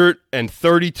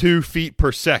 132 feet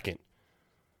per second.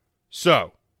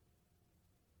 So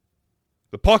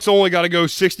the puck's only got to go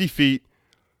 60 feet.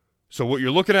 So what you're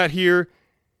looking at here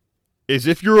is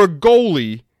if you're a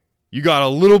goalie, you got a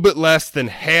little bit less than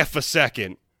half a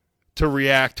second to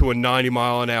react to a 90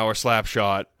 mile an hour slap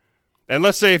shot. And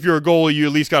let's say if you're a goalie, you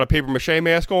at least got a paper mache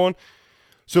mask on.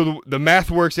 So the math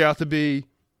works out to be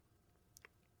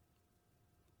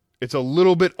it's a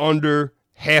little bit under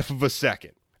half of a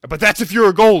second. But that's if you're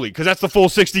a goalie, because that's the full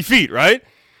 60 feet, right?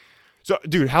 So,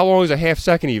 dude, how long is a half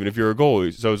second even if you're a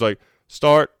goalie? So it's like,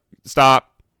 start,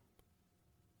 stop,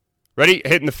 ready,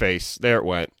 hit in the face. There it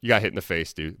went. You got hit in the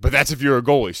face, dude. But that's if you're a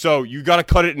goalie. So you got to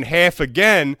cut it in half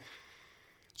again.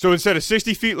 So instead of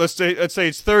 60 feet, let's say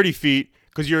it's 30 feet,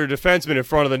 because you're a defenseman in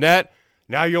front of the net.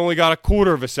 Now you only got a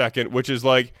quarter of a second, which is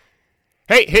like,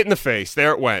 hey, hit in the face.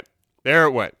 There it went. There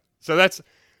it went. So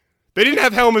they didn't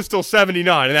have helmets till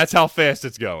 79, and that's how fast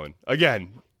it's going.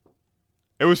 Again,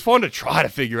 it was fun to try to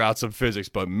figure out some physics,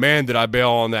 but man, did I bail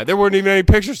on that. There weren't even any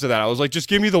pictures to that. I was like, just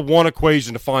give me the one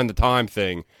equation to find the time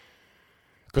thing,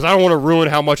 because I don't want to ruin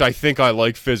how much I think I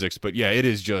like physics. But yeah,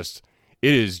 it's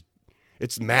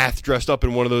math dressed up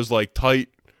in one of those like tight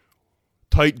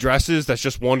dresses that's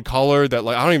just one color that,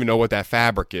 like, I don't even know what that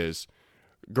fabric is.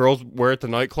 Girls wear it to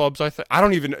nightclubs, I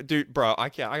don't even, dude, bro, I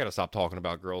gotta stop talking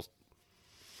about girls,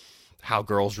 how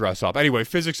girls dress up. Anyway,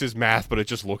 physics is math, but it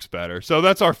just looks better. So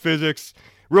that's our physics.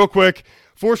 Real quick,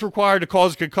 force required to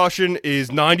cause a concussion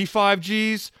is 95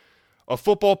 Gs. A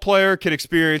football player can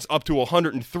experience up to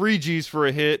 103 Gs for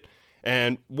a hit,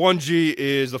 and 1 G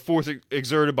is the force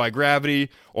exerted by gravity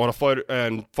on a fighter,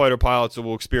 and fighter pilots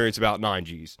will experience about 9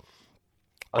 Gs.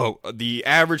 Oh, the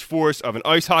average force of an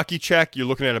ice hockey check, you're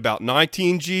looking at about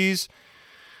 19 Gs.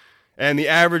 And the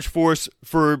average force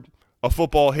for a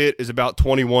football hit is about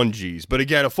 21 Gs. But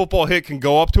again, a football hit can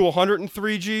go up to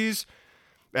 103 Gs.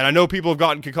 And I know people have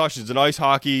gotten concussions in ice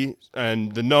hockey,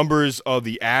 and the numbers of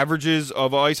the averages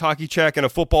of an ice hockey check and a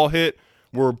football hit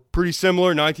were pretty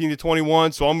similar, 19 to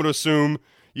 21. So I'm going to assume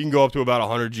you can go up to about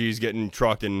 100 Gs getting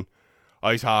trucked in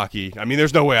ice hockey. I mean,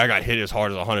 there's no way I got hit as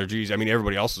hard as 100 Gs. I mean,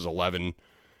 everybody else is 11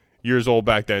 years old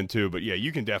back then too, but yeah,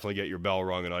 you can definitely get your bell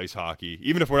rung in ice hockey,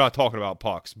 even if we're not talking about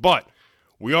pucks. But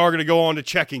we are going to go on to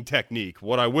checking technique,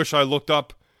 what I wish I looked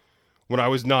up when I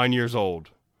was 9 years old.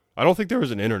 I don't think there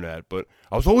was an internet, but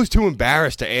I was always too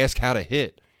embarrassed to ask how to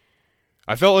hit.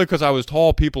 I felt like because I was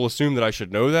tall, people assumed that I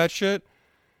should know that shit.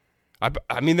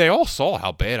 I mean, they all saw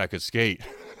how bad I could skate.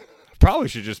 I probably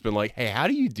should have just been like, hey, how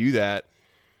do you do that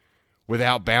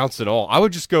without bounce at all? I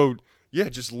would just go, yeah,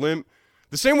 just limp.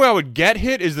 The same way I would get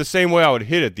hit is the same way I would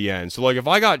hit at the end. So, like, if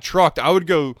I got trucked, I would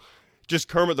go just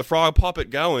Kermit the Frog puppet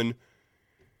going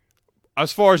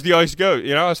as far as the ice goes,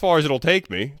 as far as it'll take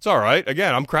me. It's all right.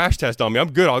 Again, I'm crash test on me.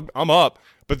 I'm good. I'm up.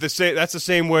 But that's the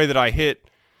same way that I hit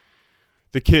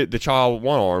the child with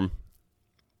one arm.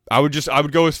 I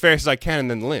would go as fast as I can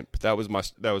and then limp. That was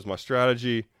my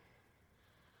strategy.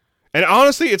 And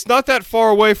honestly, it's not that far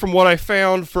away from what I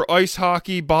found for ice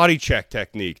hockey body check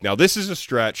technique. Now, this is a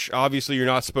stretch. Obviously, you're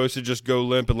not supposed to just go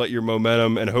limp and let your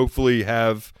momentum and hopefully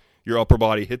have your upper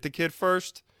body hit the kid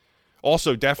first.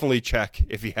 Also, definitely check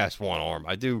if he has one arm.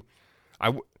 I don't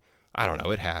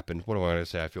know. It happened. What am I going to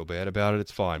say? I feel bad about it.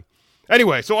 It's fine.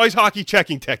 Anyway, so ice hockey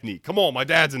checking technique. Come on, my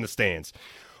dad's in the stands.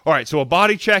 All right, so a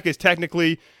body check is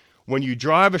technically when you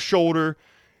drive a shoulder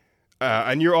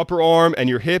and your upper arm and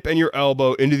your hip and your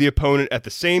elbow into the opponent at the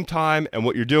same time, and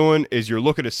what you're doing is you're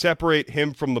looking to separate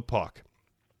him from the puck.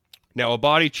 Now, a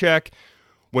body check,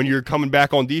 when you're coming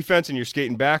back on defense and you're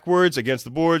skating backwards against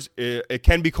the boards, it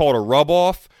can be called a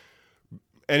rub-off,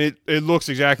 and it looks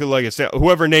exactly like it sounds.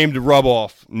 Whoever named the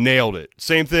rub-off nailed it.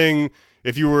 Same thing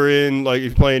if you were if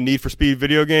you're playing Need for Speed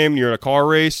video game, you're in a car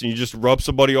race, and you just rub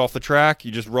somebody off the track,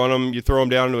 you just run them, you throw them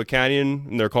down into a canyon,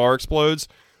 and their car explodes.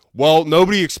 Well,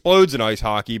 nobody explodes in ice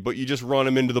hockey, but you just run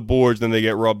them into the boards, then they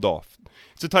get rubbed off.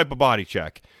 It's a type of body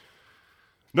check.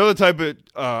 Another type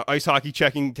of ice hockey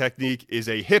checking technique is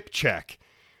a hip check.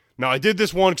 Now, I did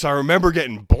this one because I remember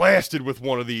getting blasted with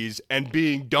one of these and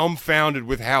being dumbfounded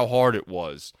with how hard it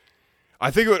was.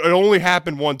 I think it only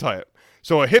happened one time.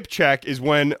 So a hip check is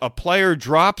when a player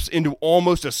drops into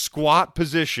almost a squat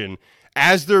position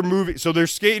as they're moving. So they're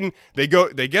skating, they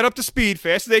get up to speed,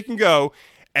 fast as they can go,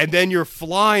 and then you're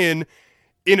flying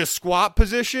in a squat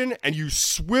position, and you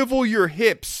swivel your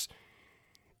hips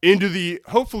into the,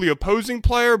 hopefully, opposing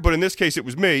player, but in this case, it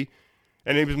was me,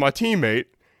 and it was my teammate.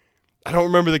 I don't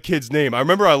remember the kid's name. I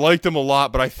remember I liked him a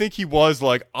lot, but I think he was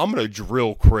like, I'm going to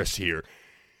drill Chris here.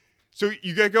 So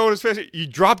you get going as fast, you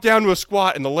drop down to a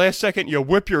squat, and the last second, you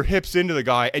whip your hips into the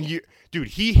guy, and dude,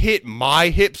 he hit my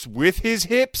hips with his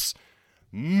hips.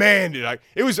 Man, did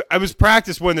I was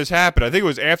practice when this happened. I think it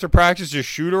was after practice, just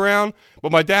shoot around, but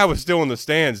my dad was still in the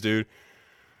stands, dude.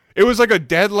 It was like a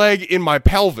dead leg in my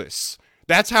pelvis.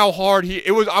 That's how hard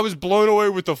I was blown away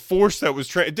with the force that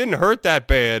was it didn't hurt that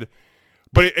bad,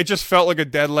 but it just felt like a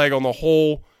dead leg on the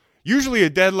whole. Usually a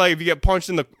dead leg, if you get punched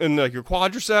in your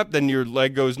quadricep, then your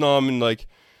leg goes numb and I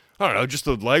don't know, just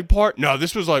the leg part. No,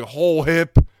 this was like whole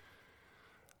hip.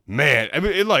 Man, I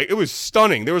mean, it was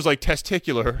stunning. There was like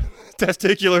testicular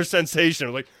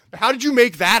sensation. Like, how did you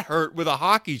make that hurt with a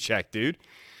hockey check, dude?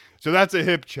 So that's a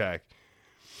hip check.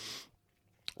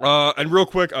 And real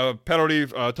quick, a penalty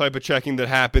type of checking that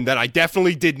happened that I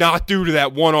definitely did not do to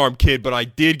that one-armed kid, but I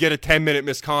did get a 10-minute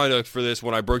misconduct for this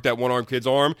when I broke that one-armed kid's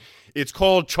arm. It's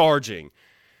called charging.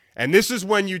 And this is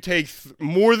when you take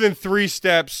more than 3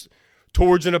 steps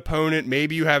towards an opponent.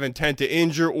 Maybe you have intent to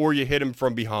injure or you hit him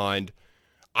from behind.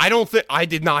 I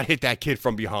did not hit that kid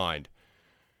from behind.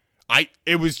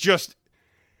 It was just,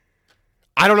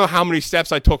 I don't know how many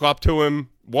steps I took up to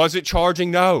him. Was it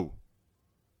charging? No.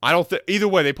 I don't think, either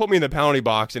way, they put me in the penalty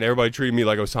box and everybody treated me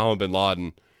like Osama bin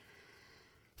Laden.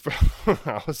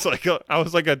 I was like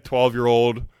a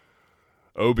 12-year-old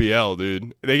OBL,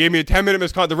 dude. They gave me a 10-minute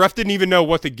misconduct. The ref didn't even know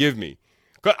what to give me.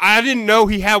 I didn't know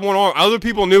he had one arm. Other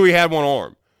people knew he had one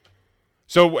arm.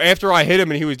 So after I hit him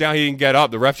and he was down, he didn't get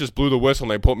up. The ref just blew the whistle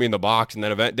and they put me in the box. And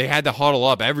then they had to huddle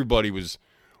up. Everybody was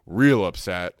real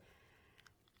upset.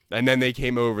 And then they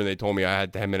came over and they told me I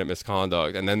had 10-minute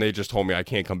misconduct. And then they just told me I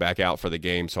can't come back out for the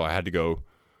game. So I had to go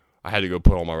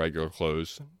put on my regular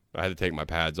clothes. I had to take my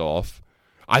pads off.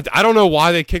 I don't know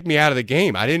why they kicked me out of the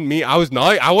game. I didn't mean, I wasn't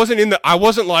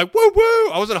like, woo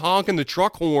woo. I wasn't honking the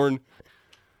truck horn,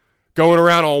 going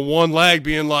around on one leg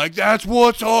being like, that's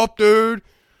what's up, dude.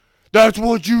 That's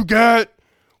what you get.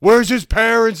 Where's his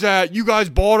parents at? You guys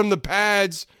bought him the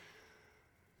pads.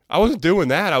 I wasn't doing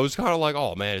that. I was kind of like,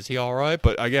 oh, man, is he all right?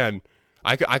 But, again,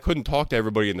 I couldn't talk to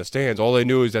everybody in the stands. All they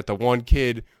knew is that the one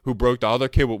kid who broke the other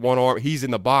kid with one arm, he's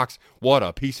in the box. What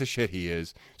a piece of shit he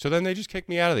is. So then they just kicked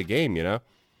me out of the game, you know?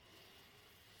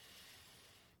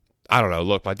 I don't know.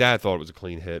 Look, my dad thought it was a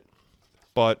clean hit.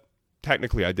 But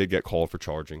technically I did get called for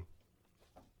charging.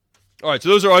 All right, so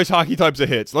those are ice hockey types of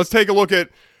hits. Let's take a look at...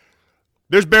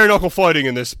 There's bare knuckle fighting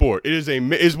in this sport. It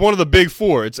is one of the big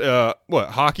 4. It's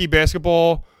hockey,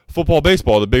 basketball, football,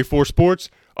 baseball, the big 4 sports.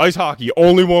 Ice hockey,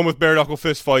 only one with bare knuckle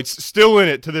fist fights, still in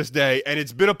it to this day, and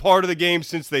it's been a part of the game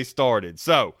since they started.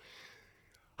 So,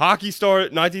 hockey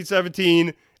started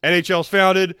 1917, NHL's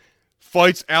founded,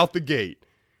 fights out the gate.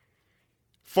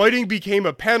 Fighting became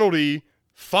a penalty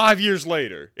 5 years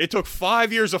later. It took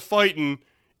 5 years of fighting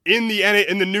in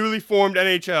the newly formed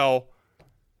NHL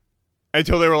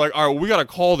until they were like, all right, well, we got to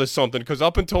call this something, because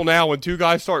up until now, when 2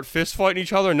 guys start fist fighting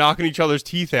each other, knocking each other's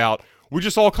teeth out, we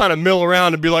just all kind of mill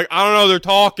around and be like, I don't know, they're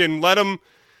talking, let them,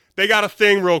 they got a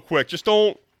thing real quick, just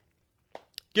don't,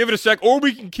 give it a sec, or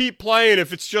we can keep playing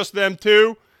if it's just them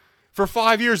two. For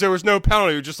 5 years, there was no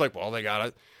penalty. You're just like, well,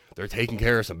 they're taking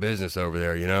care of some business over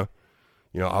there, you know?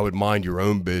 I would mind your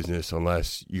own business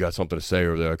unless you got something to say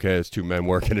over there, okay? It's 2 men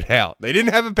working it out. They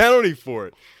didn't have a penalty for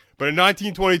it. But in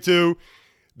 1922,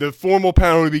 the formal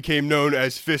penalty became known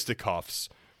as fisticuffs.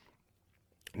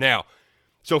 Now,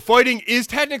 so fighting is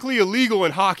technically illegal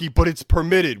in hockey, but it's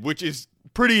permitted, which is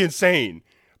pretty insane.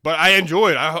 But I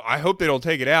enjoy it. I hope they don't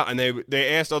take it out. And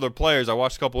they asked other players, I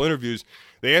watched a couple interviews,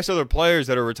 they asked other players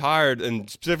that are retired, and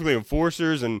specifically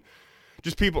enforcers and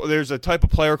just people, there's a type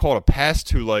of player called a pest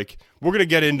who, like, we're going to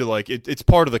get into, like, it's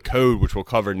part of the code, which we'll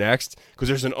cover next, because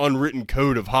there's an unwritten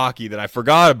code of hockey that I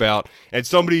forgot about, and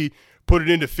somebody put it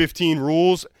into 15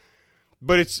 rules,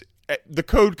 but the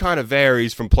code kind of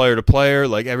varies from player to player.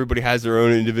 Like, everybody has their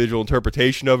own individual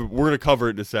interpretation of it. We're going to cover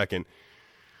it in a second.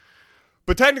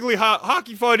 But technically,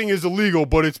 hockey fighting is illegal,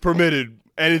 but it's permitted,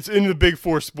 and it's in the big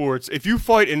 4 sports. If you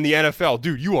fight in the NFL,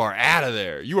 dude, you are out of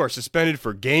there. You are suspended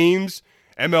for games.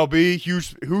 MLB,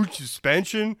 huge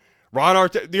suspension. Ron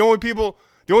Artest. The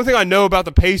only thing I know about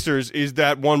the Pacers is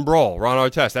that one brawl, Ron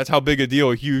Artest. That's how big a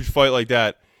deal a huge fight like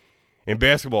that in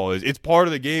basketball is. It's part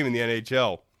of the game in the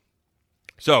NHL.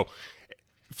 So,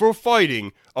 for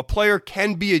fighting, a player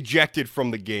can be ejected from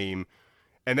the game,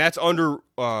 and that's under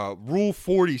Rule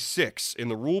 46 in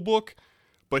the rule book.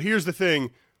 But here's the thing.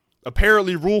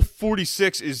 Apparently, Rule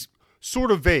 46 is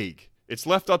sort of vague. It's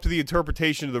left up to the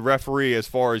interpretation of the referee as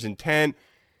far as intent.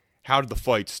 How did the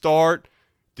fight start?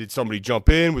 Did somebody jump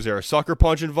in? Was there a sucker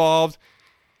punch involved?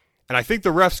 And I think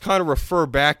the refs kind of refer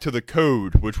back to the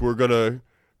code, which we're going to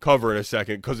cover in a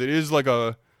second, because it is like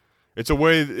it's the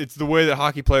way that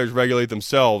hockey players regulate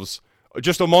themselves,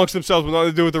 just amongst themselves, with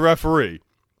nothing to do with the referee.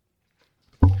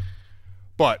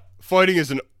 But fighting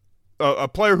is a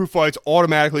player who fights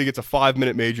automatically gets a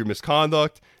 5-minute major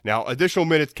misconduct. Now, additional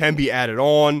minutes can be added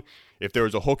on if there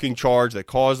was a hooking charge that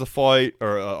caused the fight,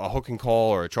 or a hooking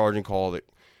call or a charging call that,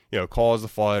 caused the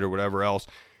fight or whatever else.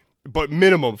 But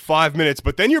minimum 5 minutes.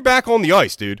 But then you're back on the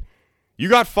ice, dude. You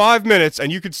got 5 minutes,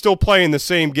 and you could still play in the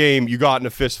same game you got in a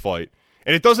fist fight.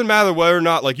 And it doesn't matter whether or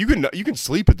not, like, you can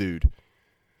sleep a dude.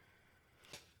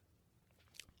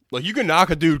 Like, you can knock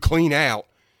a dude clean out,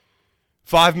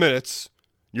 5 minutes,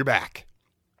 you're back.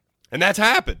 And that's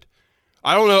happened.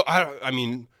 I don't know. I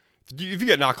mean, if you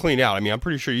get knocked clean out, I mean, I'm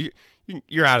pretty sure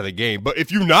you're out of the game. But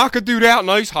if you knock a dude out in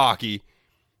ice hockey,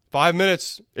 5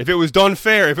 minutes, if it was done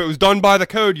fair, if it was done by the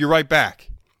code, you're right back.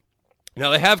 Now,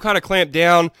 they have kind of clamped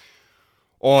down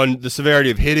on the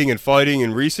severity of hitting and fighting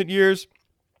in recent years,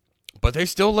 but they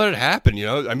still let it happen, you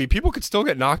know? I mean, people could still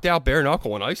get knocked out bare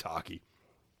knuckle in ice hockey.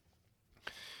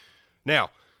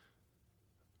 Now,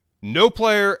 no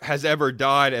player has ever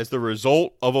died as the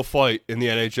result of a fight in the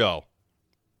NHL.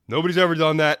 Nobody's ever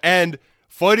done that. And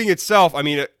fighting itself, I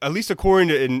mean, at least according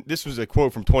to, and this was a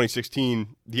quote from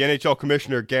 2016, the NHL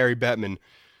commissioner, Gary Bettman,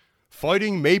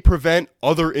 fighting may prevent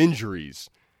other injuries.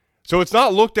 So it's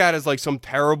not looked at as like some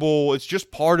terrible, it's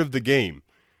just part of the game.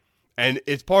 And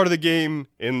it's part of the game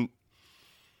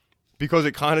because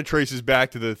it kind of traces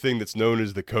back to the thing that's known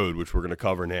as the code, which we're going to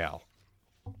cover now.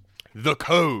 The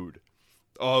code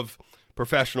of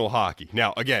professional hockey.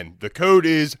 Now, again, the code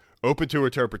is open to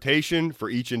interpretation for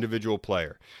each individual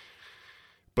player.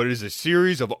 But it is a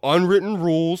series of unwritten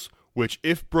rules which,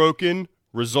 if broken,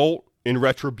 result in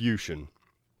retribution.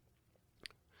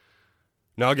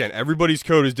 Now, again, everybody's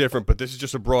code is different, but this is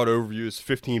just a broad overview. It's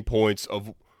 15 points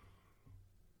of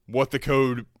what the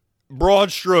code,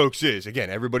 broad strokes, is. Again,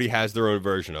 everybody has their own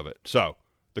version of it. So,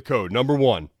 the code, number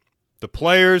 1. The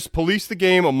players police the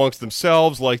game amongst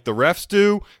themselves like the refs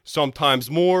do,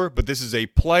 sometimes more, but this is a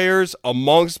players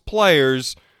amongst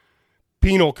players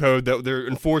penal code that they're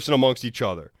enforcing amongst each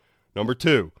other. Number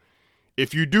 2,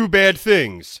 if you do bad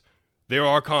things, there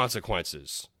are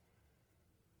consequences.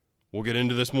 We'll get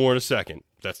into this more in a second.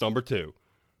 That's number 2.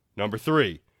 Number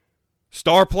 3,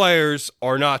 star players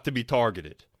are not to be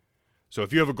targeted. So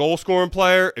if you have a goal-scoring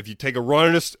player, if you take a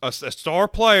run at a star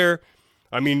player,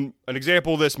 I mean, an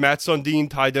example of this, Matt Sundin,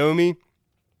 Ty Domi,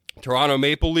 Toronto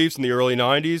Maple Leafs in the early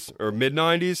 90s or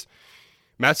mid-90s.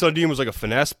 Matt Sundin was like a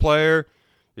finesse player,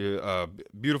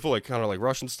 beautiful, like kind of like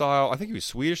Russian style. I think he was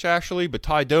Swedish, actually, but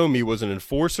Ty Domi was an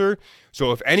enforcer.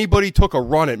 So if anybody took a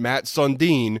run at Matt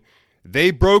Sundin,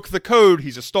 they broke the code.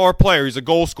 He's a star player. He's a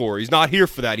goal scorer. He's not here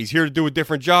for that. He's here to do a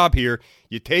different job here.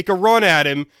 You take a run at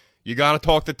him, you got to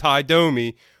talk to Ty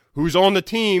Domi, who's on the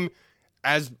team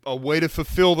as a way to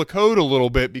fulfill the code a little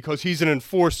bit because he's an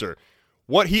enforcer.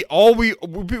 We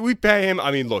pay him.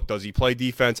 I mean, look, does he play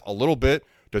defense? A little bit.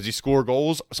 Does he score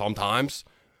goals? Sometimes.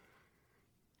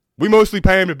 We mostly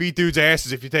pay him to beat dudes'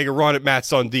 asses if you take a run at Matt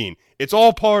Sundin. It's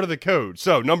all part of the code.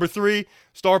 So, number 3,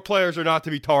 star players are not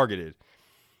to be targeted.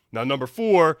 Now, number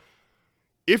 4,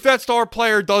 if that star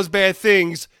player does bad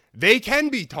things, they can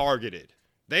be targeted.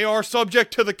 They are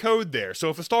subject to the code there. So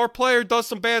if a star player does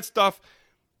some bad stuff,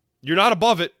 you're not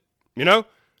above it, you know?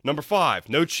 Number 5,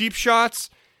 no cheap shots,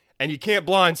 and you can't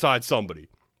blindside somebody.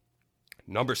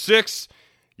 Number 6,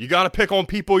 you got to pick on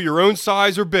people your own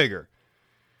size or bigger.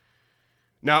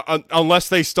 Now, unless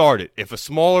they start it. If a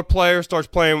smaller player starts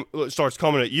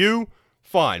coming at you,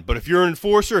 fine. But if you're an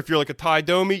enforcer, if you're like a Ty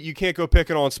Domi, you can't go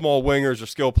picking on small wingers or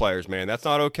skill players, man. That's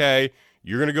not okay.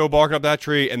 You're going to go barking up that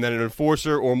tree, and then an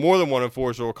enforcer or more than one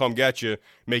enforcer will come get you,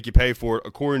 make you pay for it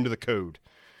according to the code.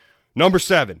 Number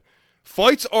 7,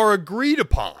 fights are agreed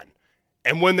upon.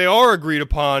 And when they are agreed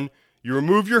upon, you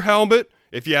remove your helmet.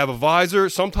 If you have a visor,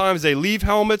 sometimes they leave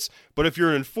helmets. But if you're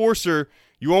an enforcer,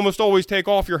 you almost always take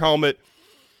off your helmet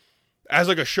as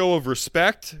like a show of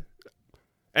respect.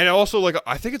 And also, like,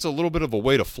 I think it's a little bit of a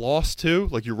way to floss, too.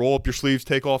 Like, you roll up your sleeves,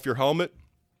 take off your helmet.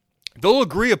 They'll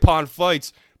agree upon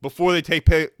fights before they take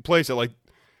place at, like,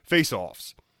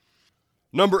 face-offs.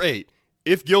 Number 8,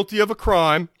 if guilty of a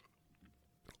crime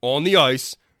on the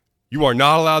ice, you are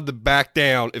not allowed to back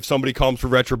down if somebody comes for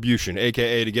retribution,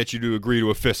 a.k.a. to get you to agree to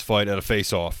a fist fight at a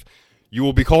face-off. You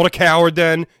will be called a coward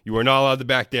then. You are not allowed to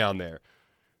back down there.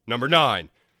 Number 9,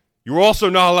 you're also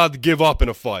not allowed to give up in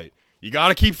a fight. You got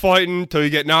to keep fighting until you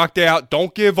get knocked out.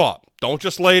 Don't give up. Don't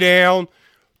just lay down.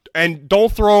 And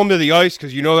don't throw them to the ice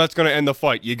because you know that's going to end the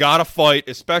fight. You got to fight,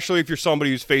 especially if you're somebody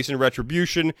who's facing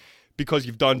retribution because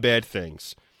you've done bad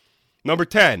things. Number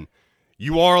 10,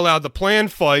 you are allowed to plan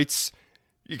fights,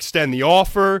 extend the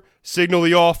offer, signal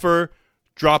the offer,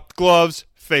 drop gloves,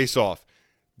 face off.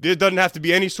 There doesn't have to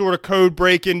be any sort of code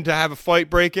break-in to have a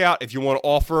fight break out. If you want to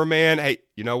offer a man, hey,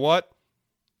 you know what?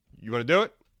 You want to do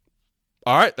it?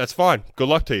 All right, that's fine. Good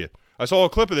luck to you. I saw a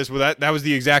clip of this where that was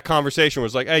the exact conversation. It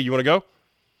was like, hey, you want to go?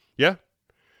 Yeah?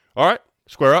 All right,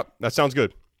 square up. That sounds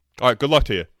good. All right, good luck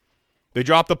to you. They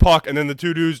drop the puck, and then the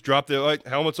two dudes drop their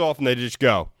helmets off, and they just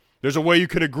go. There's a way you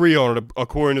can agree on it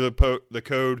according to the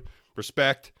code.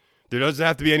 Respect. There doesn't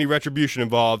have to be any retribution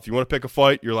involved. If you want to pick a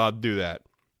fight, you're allowed to do that.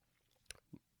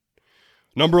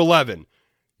 Number 11,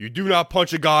 you do not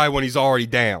punch a guy when he's already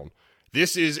down.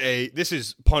 This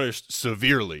is punished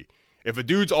severely. If a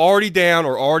dude's already down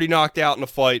or already knocked out in a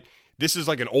fight, this is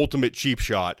like an ultimate cheap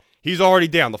shot. He's already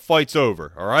down. The fight's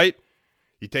over, all right?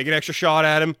 You take an extra shot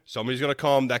at him, somebody's going to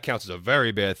come. That counts as a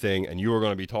very bad thing, and you are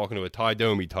going to be talking to a Ty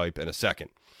Domi type in a second.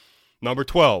 Number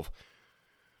 12,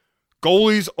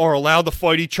 goalies are allowed to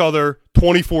fight each other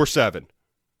 24/7.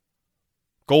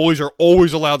 Goalies are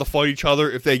always allowed to fight each other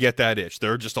if they get that itch.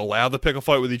 They're just allowed to pick a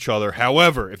fight with each other.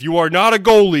 However, if you are not a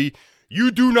goalie,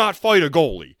 you do not fight a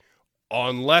goalie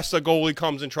unless a goalie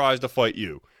comes and tries to fight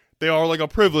you. They are like a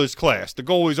privileged class. The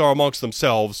goalies are amongst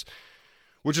themselves,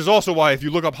 which is also why if you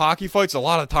look up hockey fights, a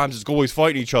lot of times it's goalies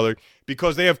fighting each other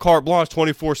because they have carte blanche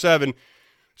 24/7,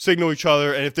 signal each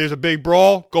other, and if there's a big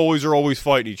brawl, goalies are always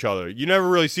fighting each other. You never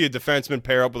really see a defenseman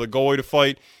pair up with a goalie to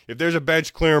fight. If there's a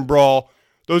bench clearing brawl,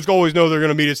 those goalies know they're going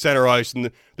to meet at center ice,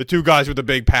 and the two guys with the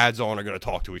big pads on are going to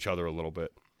talk to each other a little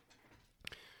bit.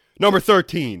 Number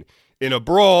 13, in a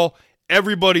brawl,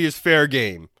 everybody is fair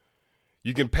game.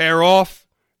 You can pair off.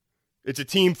 It's a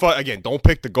team fight. Again, don't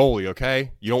pick the goalie,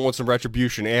 okay? You don't want some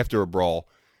retribution after a brawl.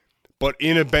 But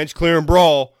in a bench clearing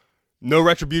brawl, no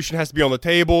retribution has to be on the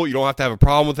table. You don't have to have a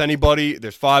problem with anybody.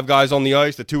 There's 5 guys on the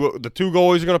ice. The two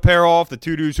goalies are going to pair off. The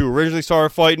 2 dudes who originally started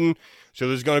fighting. So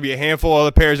there's going to be a handful of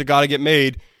other pairs that got to get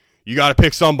made. You got to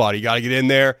pick somebody. You got to get in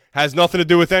there. Has nothing to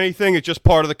do with anything. It's just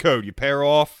part of the code. You pair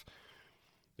off.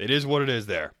 It is what it is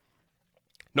there.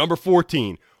 Number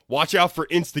 14, watch out for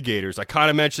instigators. I kind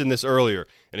of mentioned this earlier.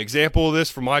 An example of this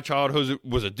from my childhood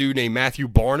was a dude named Matthew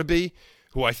Barnaby,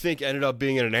 who I think ended up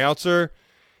being an announcer.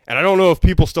 And I don't know if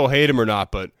people still hate him or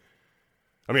not, but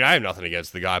I mean, I have nothing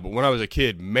against the guy. But when I was a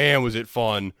kid, man, was it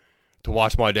fun to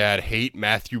watch my dad hate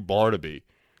Matthew Barnaby.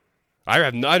 I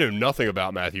knew nothing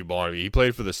about Matthew Barnaby. He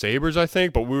played for the Sabres, I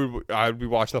think, but I'd be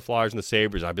watching the Flyers and the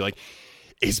Sabres. I'd be like,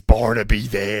 is Barnaby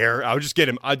there? I would just get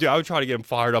him. I would try to get him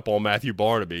fired up on Matthew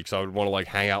Barnaby because I would want to like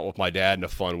hang out with my dad in a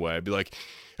fun way. I'd be like,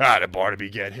 did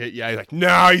Barnaby get hit? Yeah, he's like,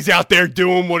 no, he's out there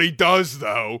doing what he does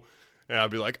though. And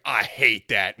I'd be like, I hate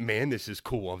that, man. This is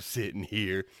cool. I'm sitting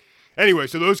here. Anyway,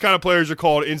 so those kind of players are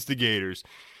called instigators.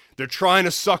 They're trying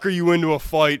to sucker you into a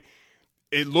fight.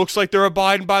 It looks like they're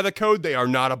abiding by the code. They are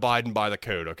not abiding by the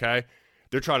code, okay?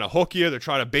 They're trying to hook you. They're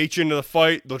trying to bait you into the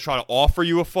fight. They'll try to offer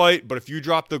you a fight. But if you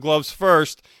drop the gloves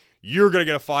first, you're going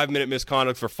to get a 5-minute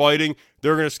misconduct for fighting.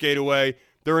 They're going to skate away.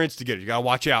 They're instigators. You got to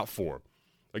watch out for them.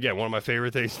 Again, one of my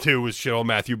favorite things, too, was shit on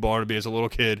Matthew Barnaby as a little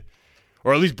kid.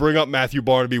 Or at least bring up Matthew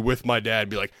Barnaby with my dad and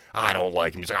be like, I don't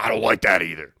like him. He's like, I don't like that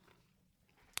either.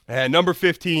 And number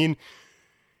 15,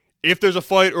 if there's a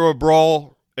fight or a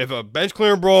brawl, if a bench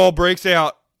clearing brawl breaks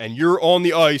out and you're on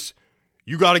the ice,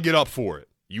 you got to get up for it.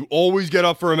 You always get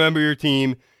up for a member of your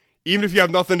team. Even if you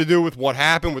have nothing to do with what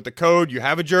happened with the code, you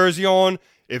have a jersey on.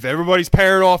 If everybody's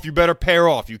pairing off, you better pair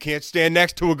off. You can't stand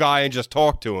next to a guy and just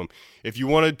talk to him. If you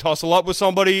want to tussle up with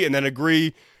somebody and then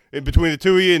agree in between the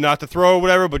two of you not to throw or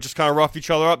whatever, but just kind of rough each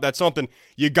other up, that's something.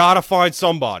 You got to find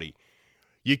somebody.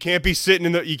 You can't be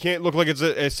sitting you can't look like it's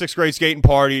a 6th grade skating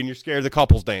party and you're scared of the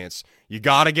couples dance. You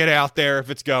got to get out there if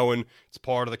it's going. It's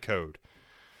part of the code.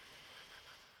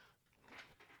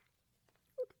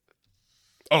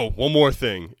 Oh, one more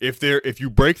thing. If you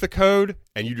break the code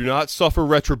and you do not suffer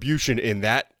retribution in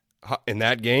that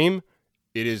game,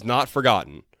 it is not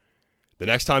forgotten. The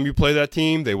next time you play that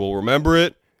team, they will remember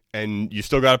it, and you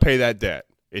still got to pay that debt.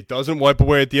 It doesn't wipe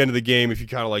away at the end of the game if you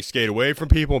kind of like skate away from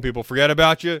people and people forget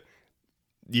about you.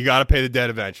 You got to pay the debt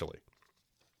eventually.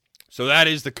 So that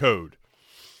is the code.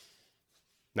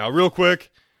 Now, real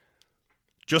quick,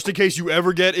 just in case you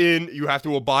ever get in, you have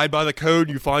to abide by the code,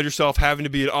 and you find yourself having to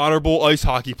be an honorable ice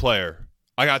hockey player.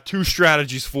 I got 2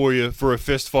 strategies for you for a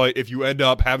fist fight if you end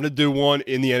up having to do one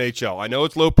in the NHL. I know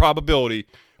it's low probability,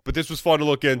 but this was fun to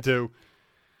look into.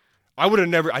 I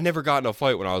never got in a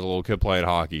fight when I was a little kid playing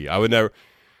hockey. I would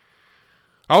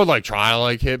like try to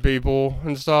like hit people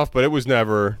and stuff, but there was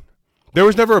never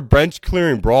a bench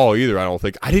clearing brawl either, I don't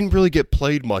think. I didn't really get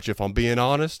played much, if I'm being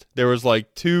honest. There was like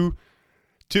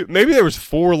maybe there was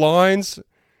 4 lines.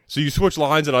 So you switch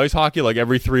lines in ice hockey like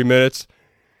every 3 minutes.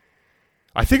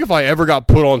 I think if I ever got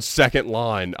put on second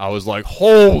line, I was like,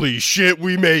 holy shit,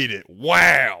 we made it.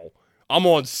 Wow. I'm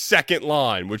on second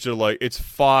line, which are like, it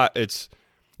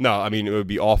would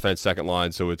be offense second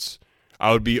line. So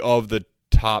I would be of the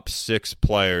top 6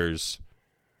 players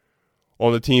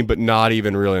on the team, but not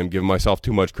even really. I'm giving myself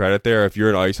too much credit there. If you're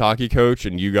an ice hockey coach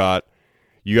and you got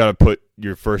to put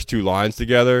your first 2 lines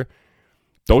together,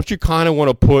 don't you kind of want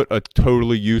to put a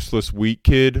totally useless weak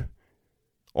kid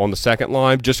on the second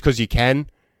line just because you can?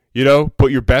 You know,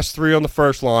 put your best 3 on the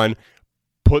first line,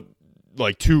 put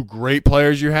like two great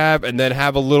players you have, and then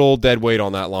have a little dead weight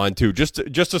on that line too, just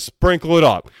to sprinkle it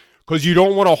up, because you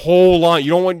don't want a whole line.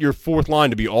 You don't want your fourth line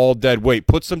to be all dead weight.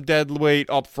 Put some dead weight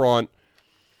up front.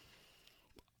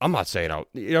 I'm not saying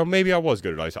maybe I was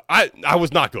good at ice. I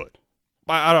was not good.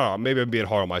 I don't know. Maybe I'm being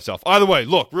hard on myself. Either way,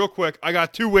 look, real quick, I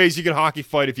got two ways you can hockey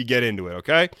fight if you get into it,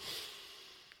 okay?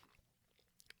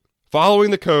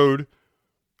 Following the code,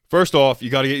 first off, you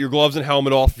got to get your gloves and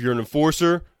helmet off if you're an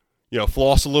enforcer.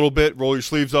 Floss a little bit, roll your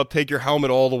sleeves up, take your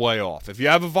helmet all the way off. If you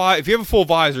have a full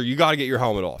visor, you got to get your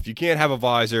helmet off. You can't have a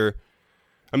visor.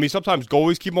 I mean, sometimes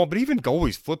goalies keep them on, but even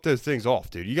goalies flip those things off,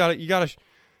 dude. You got to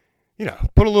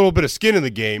put a little bit of skin in the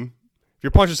game. If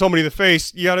you're punching somebody in the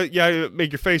face, you gotta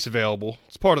make your face available.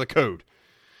 It's part of the code.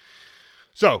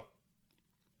 So,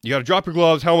 you got to drop your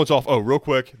gloves, helmets off. Oh, real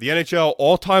quick, the NHL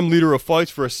all-time leader of fights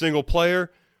for a single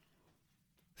player,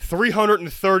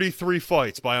 333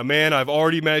 fights by a man I've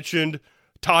already mentioned,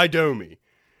 Ty Domi,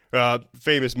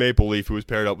 famous Maple Leaf who was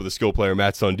paired up with a skill player,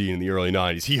 Matt Sundin, in the early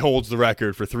 90s. He holds the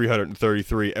record for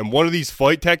 333. And one of these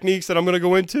fight techniques that I'm going to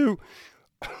go into,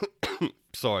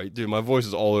 sorry, dude, my voice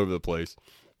is all over the place.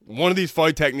 One of these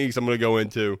fight techniques I'm going to go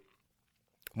into,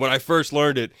 when I first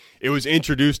learned it, it was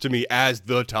introduced to me as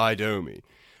the Ty Domi.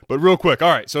 But real quick, all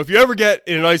right, so if you ever get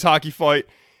in an ice hockey fight,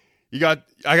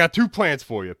 I got two plans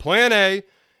for you. Plan A,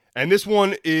 and this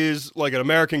one is like an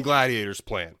American Gladiators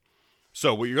plan.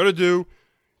 So what you're going to do,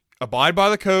 abide by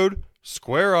the code,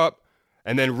 square up,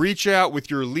 and then reach out with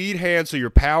your lead hand so your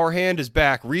power hand is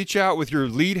back. Reach out with your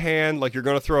lead hand like you're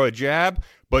going to throw a jab,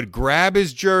 but grab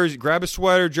his jersey, grab his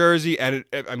sweater, jersey, and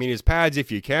his pads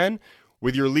if you can,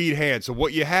 with your lead hand. So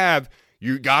what you have,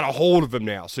 you got a hold of him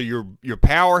now. So your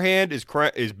power hand is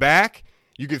back.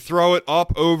 You can throw it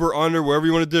up, over, under, wherever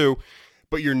you want to do,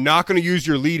 but you're not going to use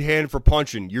your lead hand for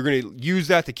punching. You're going to use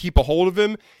that to keep a hold of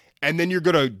him, and then you're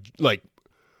going to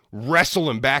wrestle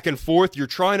him back and forth. You're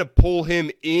trying to pull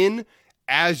him in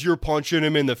as you're punching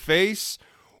him in the face,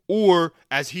 or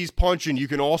as he's punching, you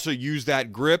can also use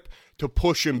that grip to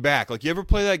push him back. Like, you ever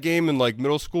play that game in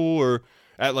middle school or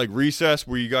at recess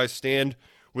where you guys stand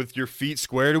with your feet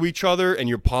square to each other and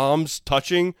your palms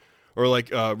touching or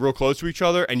real close to each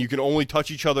other, and you can only touch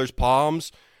each other's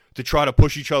palms to try to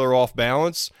push each other off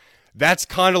balance? That's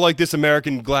kind of like this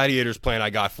American Gladiators plan I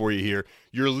got for you here.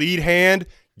 Your lead hand,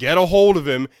 get a hold of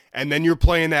him, and then you're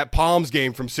playing that palms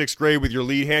game from 6th grade with your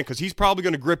lead hand, because he's probably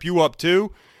going to grip you up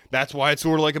too. That's why it's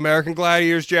sort of like American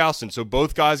Gladiators jousting. So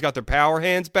both guys got their power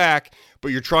hands back,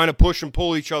 but you're trying to push and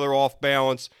pull each other off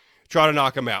balance, try to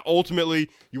knock him out. Ultimately,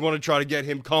 you want to try to get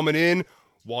him coming in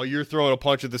while you're throwing a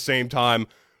punch at the same time.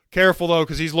 Careful, though,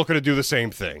 because he's looking to do the same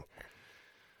thing.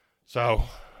 So,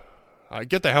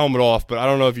 get the helmet off, but I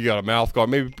don't know if you got a mouth guard.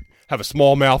 Maybe have a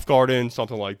small mouth guard in,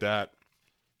 something like that.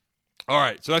 All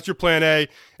right, so that's your plan A.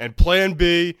 And plan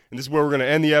B, and this is where we're going to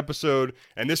end the episode,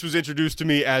 and this was introduced to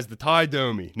me as the Ty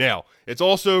Domi. Now, it's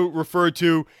also referred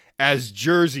to as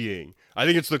jerseying. I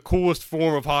think it's the coolest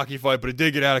form of hockey fight, but it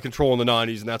did get out of control in the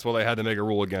 90s, and that's why they had to make a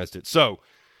rule against it. So,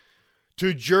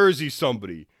 to jersey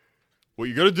somebody, what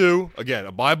you're going to do, again,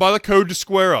 abide by the code to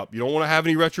square up. You don't want to have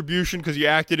any retribution because you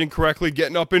acted incorrectly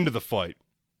getting up into the fight.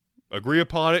 Agree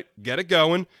upon it, get it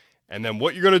going, and then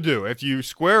what you're going to do, if you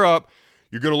square up,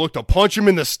 you're going to look to punch him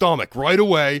in the stomach right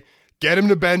away, get him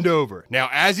to bend over. Now,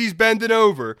 as he's bending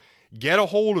over, get a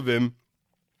hold of him,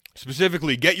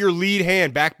 specifically get your lead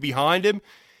hand back behind him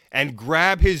and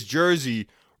grab his jersey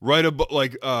right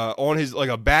on his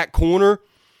a back corner,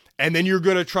 and then you're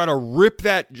going to try to rip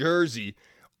that jersey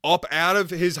up out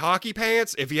of his hockey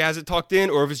pants if he has it tucked in,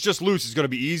 or if it's just loose, it's going to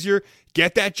be easier.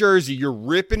 Get that jersey, you're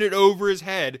ripping it over his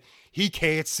head. He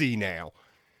can't see now.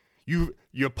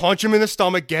 You punch him in the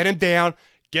stomach, get him down,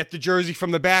 get the jersey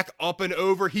from the back up and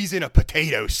over. He's in a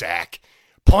potato sack.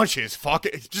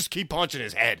 Just keep punching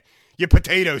his head. You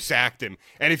potato sacked him.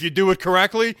 And if you do it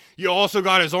correctly, you also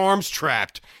got his arms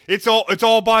trapped. It's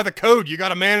all by the code. You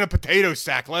got a man in a potato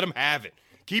sack. Let him have it.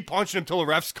 Keep punching him till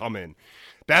the refs come in.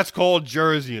 That's called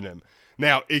jerseying him.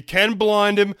 Now, it can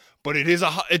blind him, but it's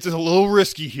a little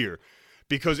risky here,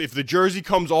 because if the jersey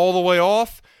comes all the way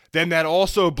off, then that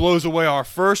also blows away our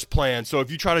first plan. So if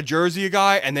you try to jersey a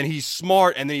guy and then he's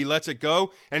smart and then he lets it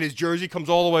go and his jersey comes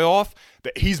all the way off,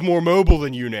 he's more mobile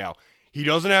than you now. He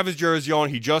doesn't have his jersey on.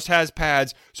 He just has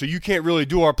pads. So you can't really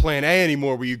do our plan A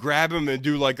anymore, where you grab him and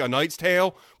do like a Knight's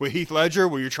Tale with Heath Ledger,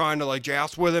 where you're trying to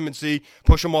joust with him and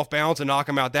push him off balance and knock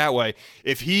him out that way.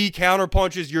 If he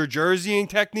counterpunches your jerseying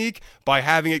technique by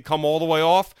having it come all the way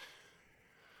off,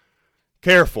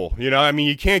 careful.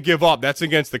 You can't give up. That's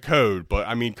against the code. But,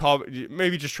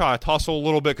 maybe just try to tussle a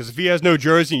little bit, because if he has no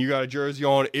jersey and you got a jersey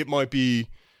on, it might be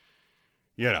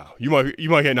you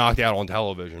might get knocked out on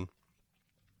television.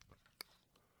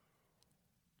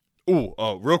 Ooh,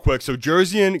 real quick. So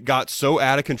Jerseying got so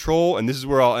out of control, and this is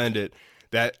where I'll end it,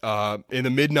 that in the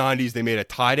mid-'90s they made a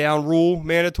tie-down rule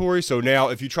mandatory. So now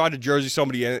if you try to jersey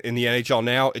somebody in the NHL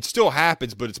now, it still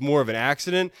happens, but it's more of an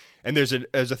accident. And there's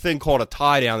a thing called a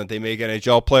tie-down that they make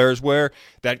NHL players wear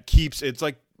that keeps, it's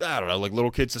like, I don't know, like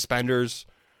little kid suspenders.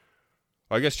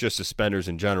 I guess just suspenders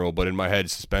in general, but in my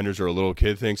head, suspenders are a little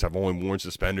kid thing, so I've only worn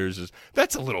suspenders.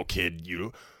 That's a little kid,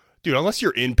 Dude, unless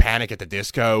you're in Panic at the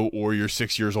Disco or you're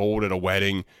 6 years old at a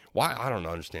wedding, why? I don't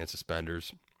understand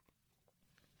suspenders.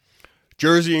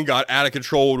 Jerseying got out of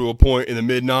control to a point in the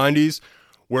mid-'90s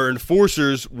where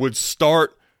enforcers would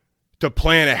start to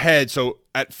plan ahead. So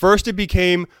at first it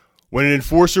became when an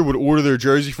enforcer would order their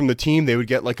jersey from the team, they would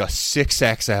get like a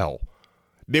 6XL.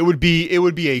 It would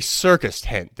be a circus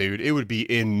tent, dude. It would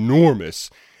be enormous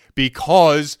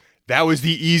because that was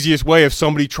the easiest way if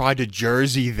somebody tried to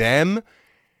jersey them.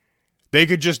 They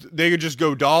could just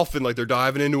go dolphin like they're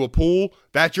diving into a pool.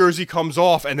 That jersey comes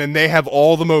off, and then they have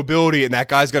all the mobility, and that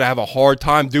guy's going to have a hard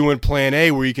time doing plan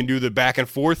A where you can do the back and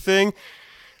forth thing.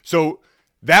 So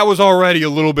that was already a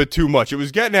little bit too much. It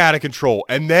was getting out of control.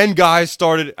 And then guys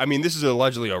started, I mean, this is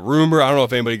allegedly a rumor. I don't know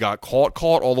if anybody got caught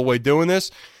all the way doing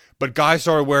this, but guys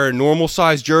started wearing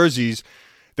normal-sized jerseys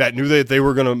that knew that they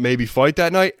were going to maybe fight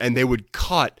that night, and they would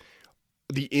cut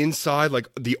the inside, like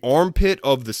the armpit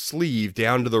of the sleeve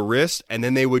down to the wrist, and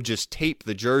then they would just tape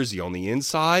the jersey on the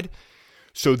inside.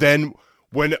 So then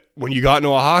when you got into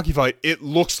a hockey fight, it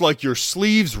looks like your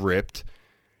sleeves ripped,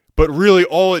 but really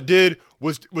all it did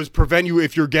was prevent you,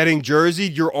 if you're getting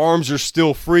jerseyed, your arms are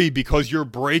still free because your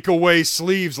breakaway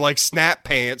sleeves like snap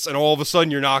pants, and all of a sudden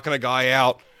you're knocking a guy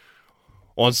out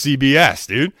on CBS,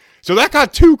 dude. So that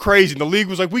got too crazy. And the league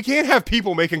was like, we can't have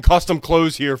people making custom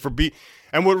clothes here for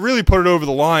And what really put it over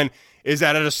the line is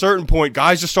that at a certain point,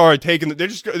 guys just started taking they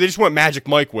just went Magic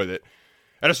Mike with it.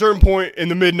 At a certain point in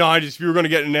the mid-'90s, if you were going to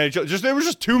get an NHL, there was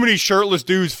just too many shirtless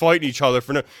dudes fighting each other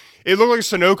it looked like a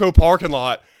Sunoco parking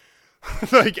lot.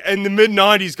 Like in the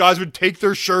mid-'90s, guys would take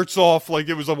their shirts off like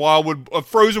it was a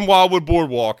frozen Wildwood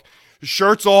boardwalk,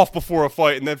 shirts off before a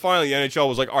fight, and then finally the NHL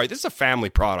was like, all right, this is a family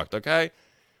product, okay?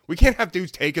 We can't have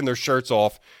dudes taking their shirts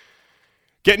off,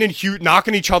 getting in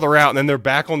knocking each other out, and then they're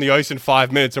back on the ice in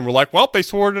 5 minutes, and we're like, well, they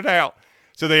sorted it out.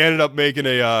 So they ended up making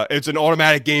it's an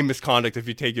automatic game misconduct if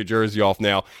you take your jersey off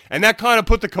now. And that kind of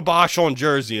put the kibosh on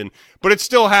jerseying, but it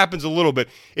still happens a little bit.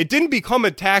 It didn't become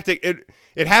a tactic.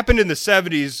 It happened in the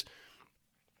 70s,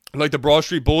 like the Broad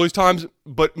Street Bullies times,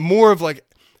 but more of like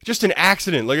just an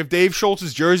accident. Like if Dave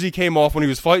Schultz's jersey came off when he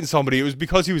was fighting somebody, it was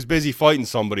because he was busy fighting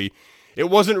somebody. It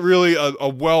wasn't really a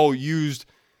well-used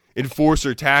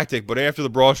enforcer tactic, but after the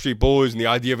Broad Street Bullies and the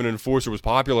idea of an enforcer was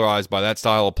popularized by that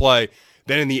style of play,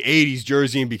 then in the 80s,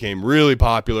 jerseying became really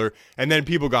popular, and then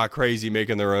people got crazy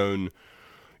making their own,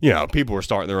 people were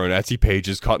starting their own Etsy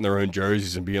pages, cutting their own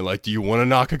jerseys and being like, do you want to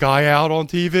knock a guy out on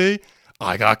TV?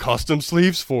 I got custom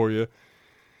sleeves for you.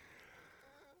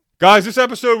 Guys, this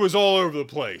episode was all over the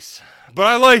place, but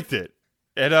I liked it.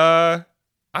 And, I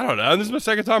don't know, this is my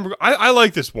second time. I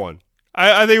like this one.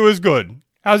 I think it was good.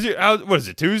 What is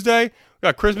it, Tuesday? We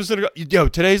got Christmas.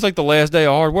 Today's like the last day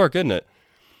of hard work, isn't it?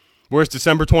 Where's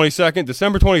December 22nd?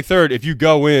 December 23rd, if you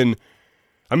go in,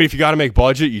 if you got to make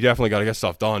budget, you definitely got to get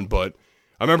stuff done. But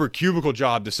I remember Cubicle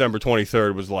Job December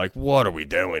 23rd was like, what are we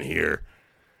doing here?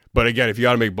 But again, if you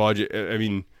got to make budget,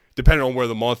 depending on where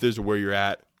the month is or where you're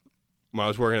at, when I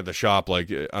was working at the shop,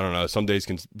 like, I don't know, some days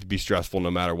can be stressful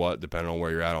no matter what, depending on where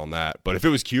you're at on that. But if it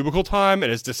was cubicle time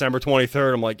and it's December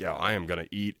 23rd, I'm like, I am going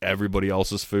to eat everybody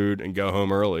else's food and go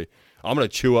home early. I'm going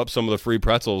to chew up some of the free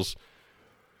pretzels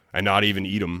and not even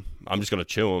eat them. I'm just going to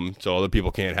chew them so other people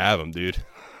can't have them, dude.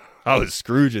 I was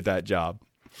Scrooge at that job.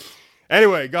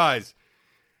 Anyway, guys,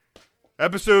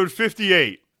 episode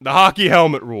 58, the hockey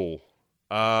helmet rule.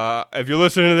 If you're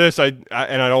listening to this, and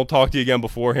I don't talk to you again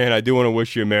beforehand, I do want to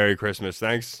wish you a Merry Christmas.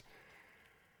 Thanks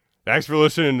for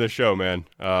listening to the show, man.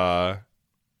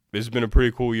 This has been a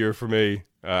pretty cool year for me.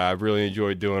 I've really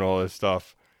enjoyed doing all this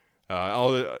stuff.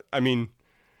 I'm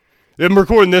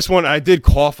recording this one. I did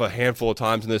cough a handful of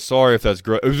times in this. Sorry if that's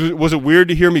gross. Was it weird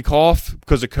to hear me cough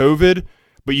because of COVID?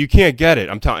 But you can't get it.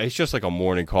 I'm telling you, it's just like a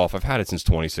morning cough. I've had it since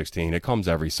 2016. It comes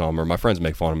every summer. My friends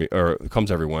make fun of me, or it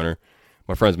comes every winter.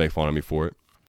 My friends make fun of me for it.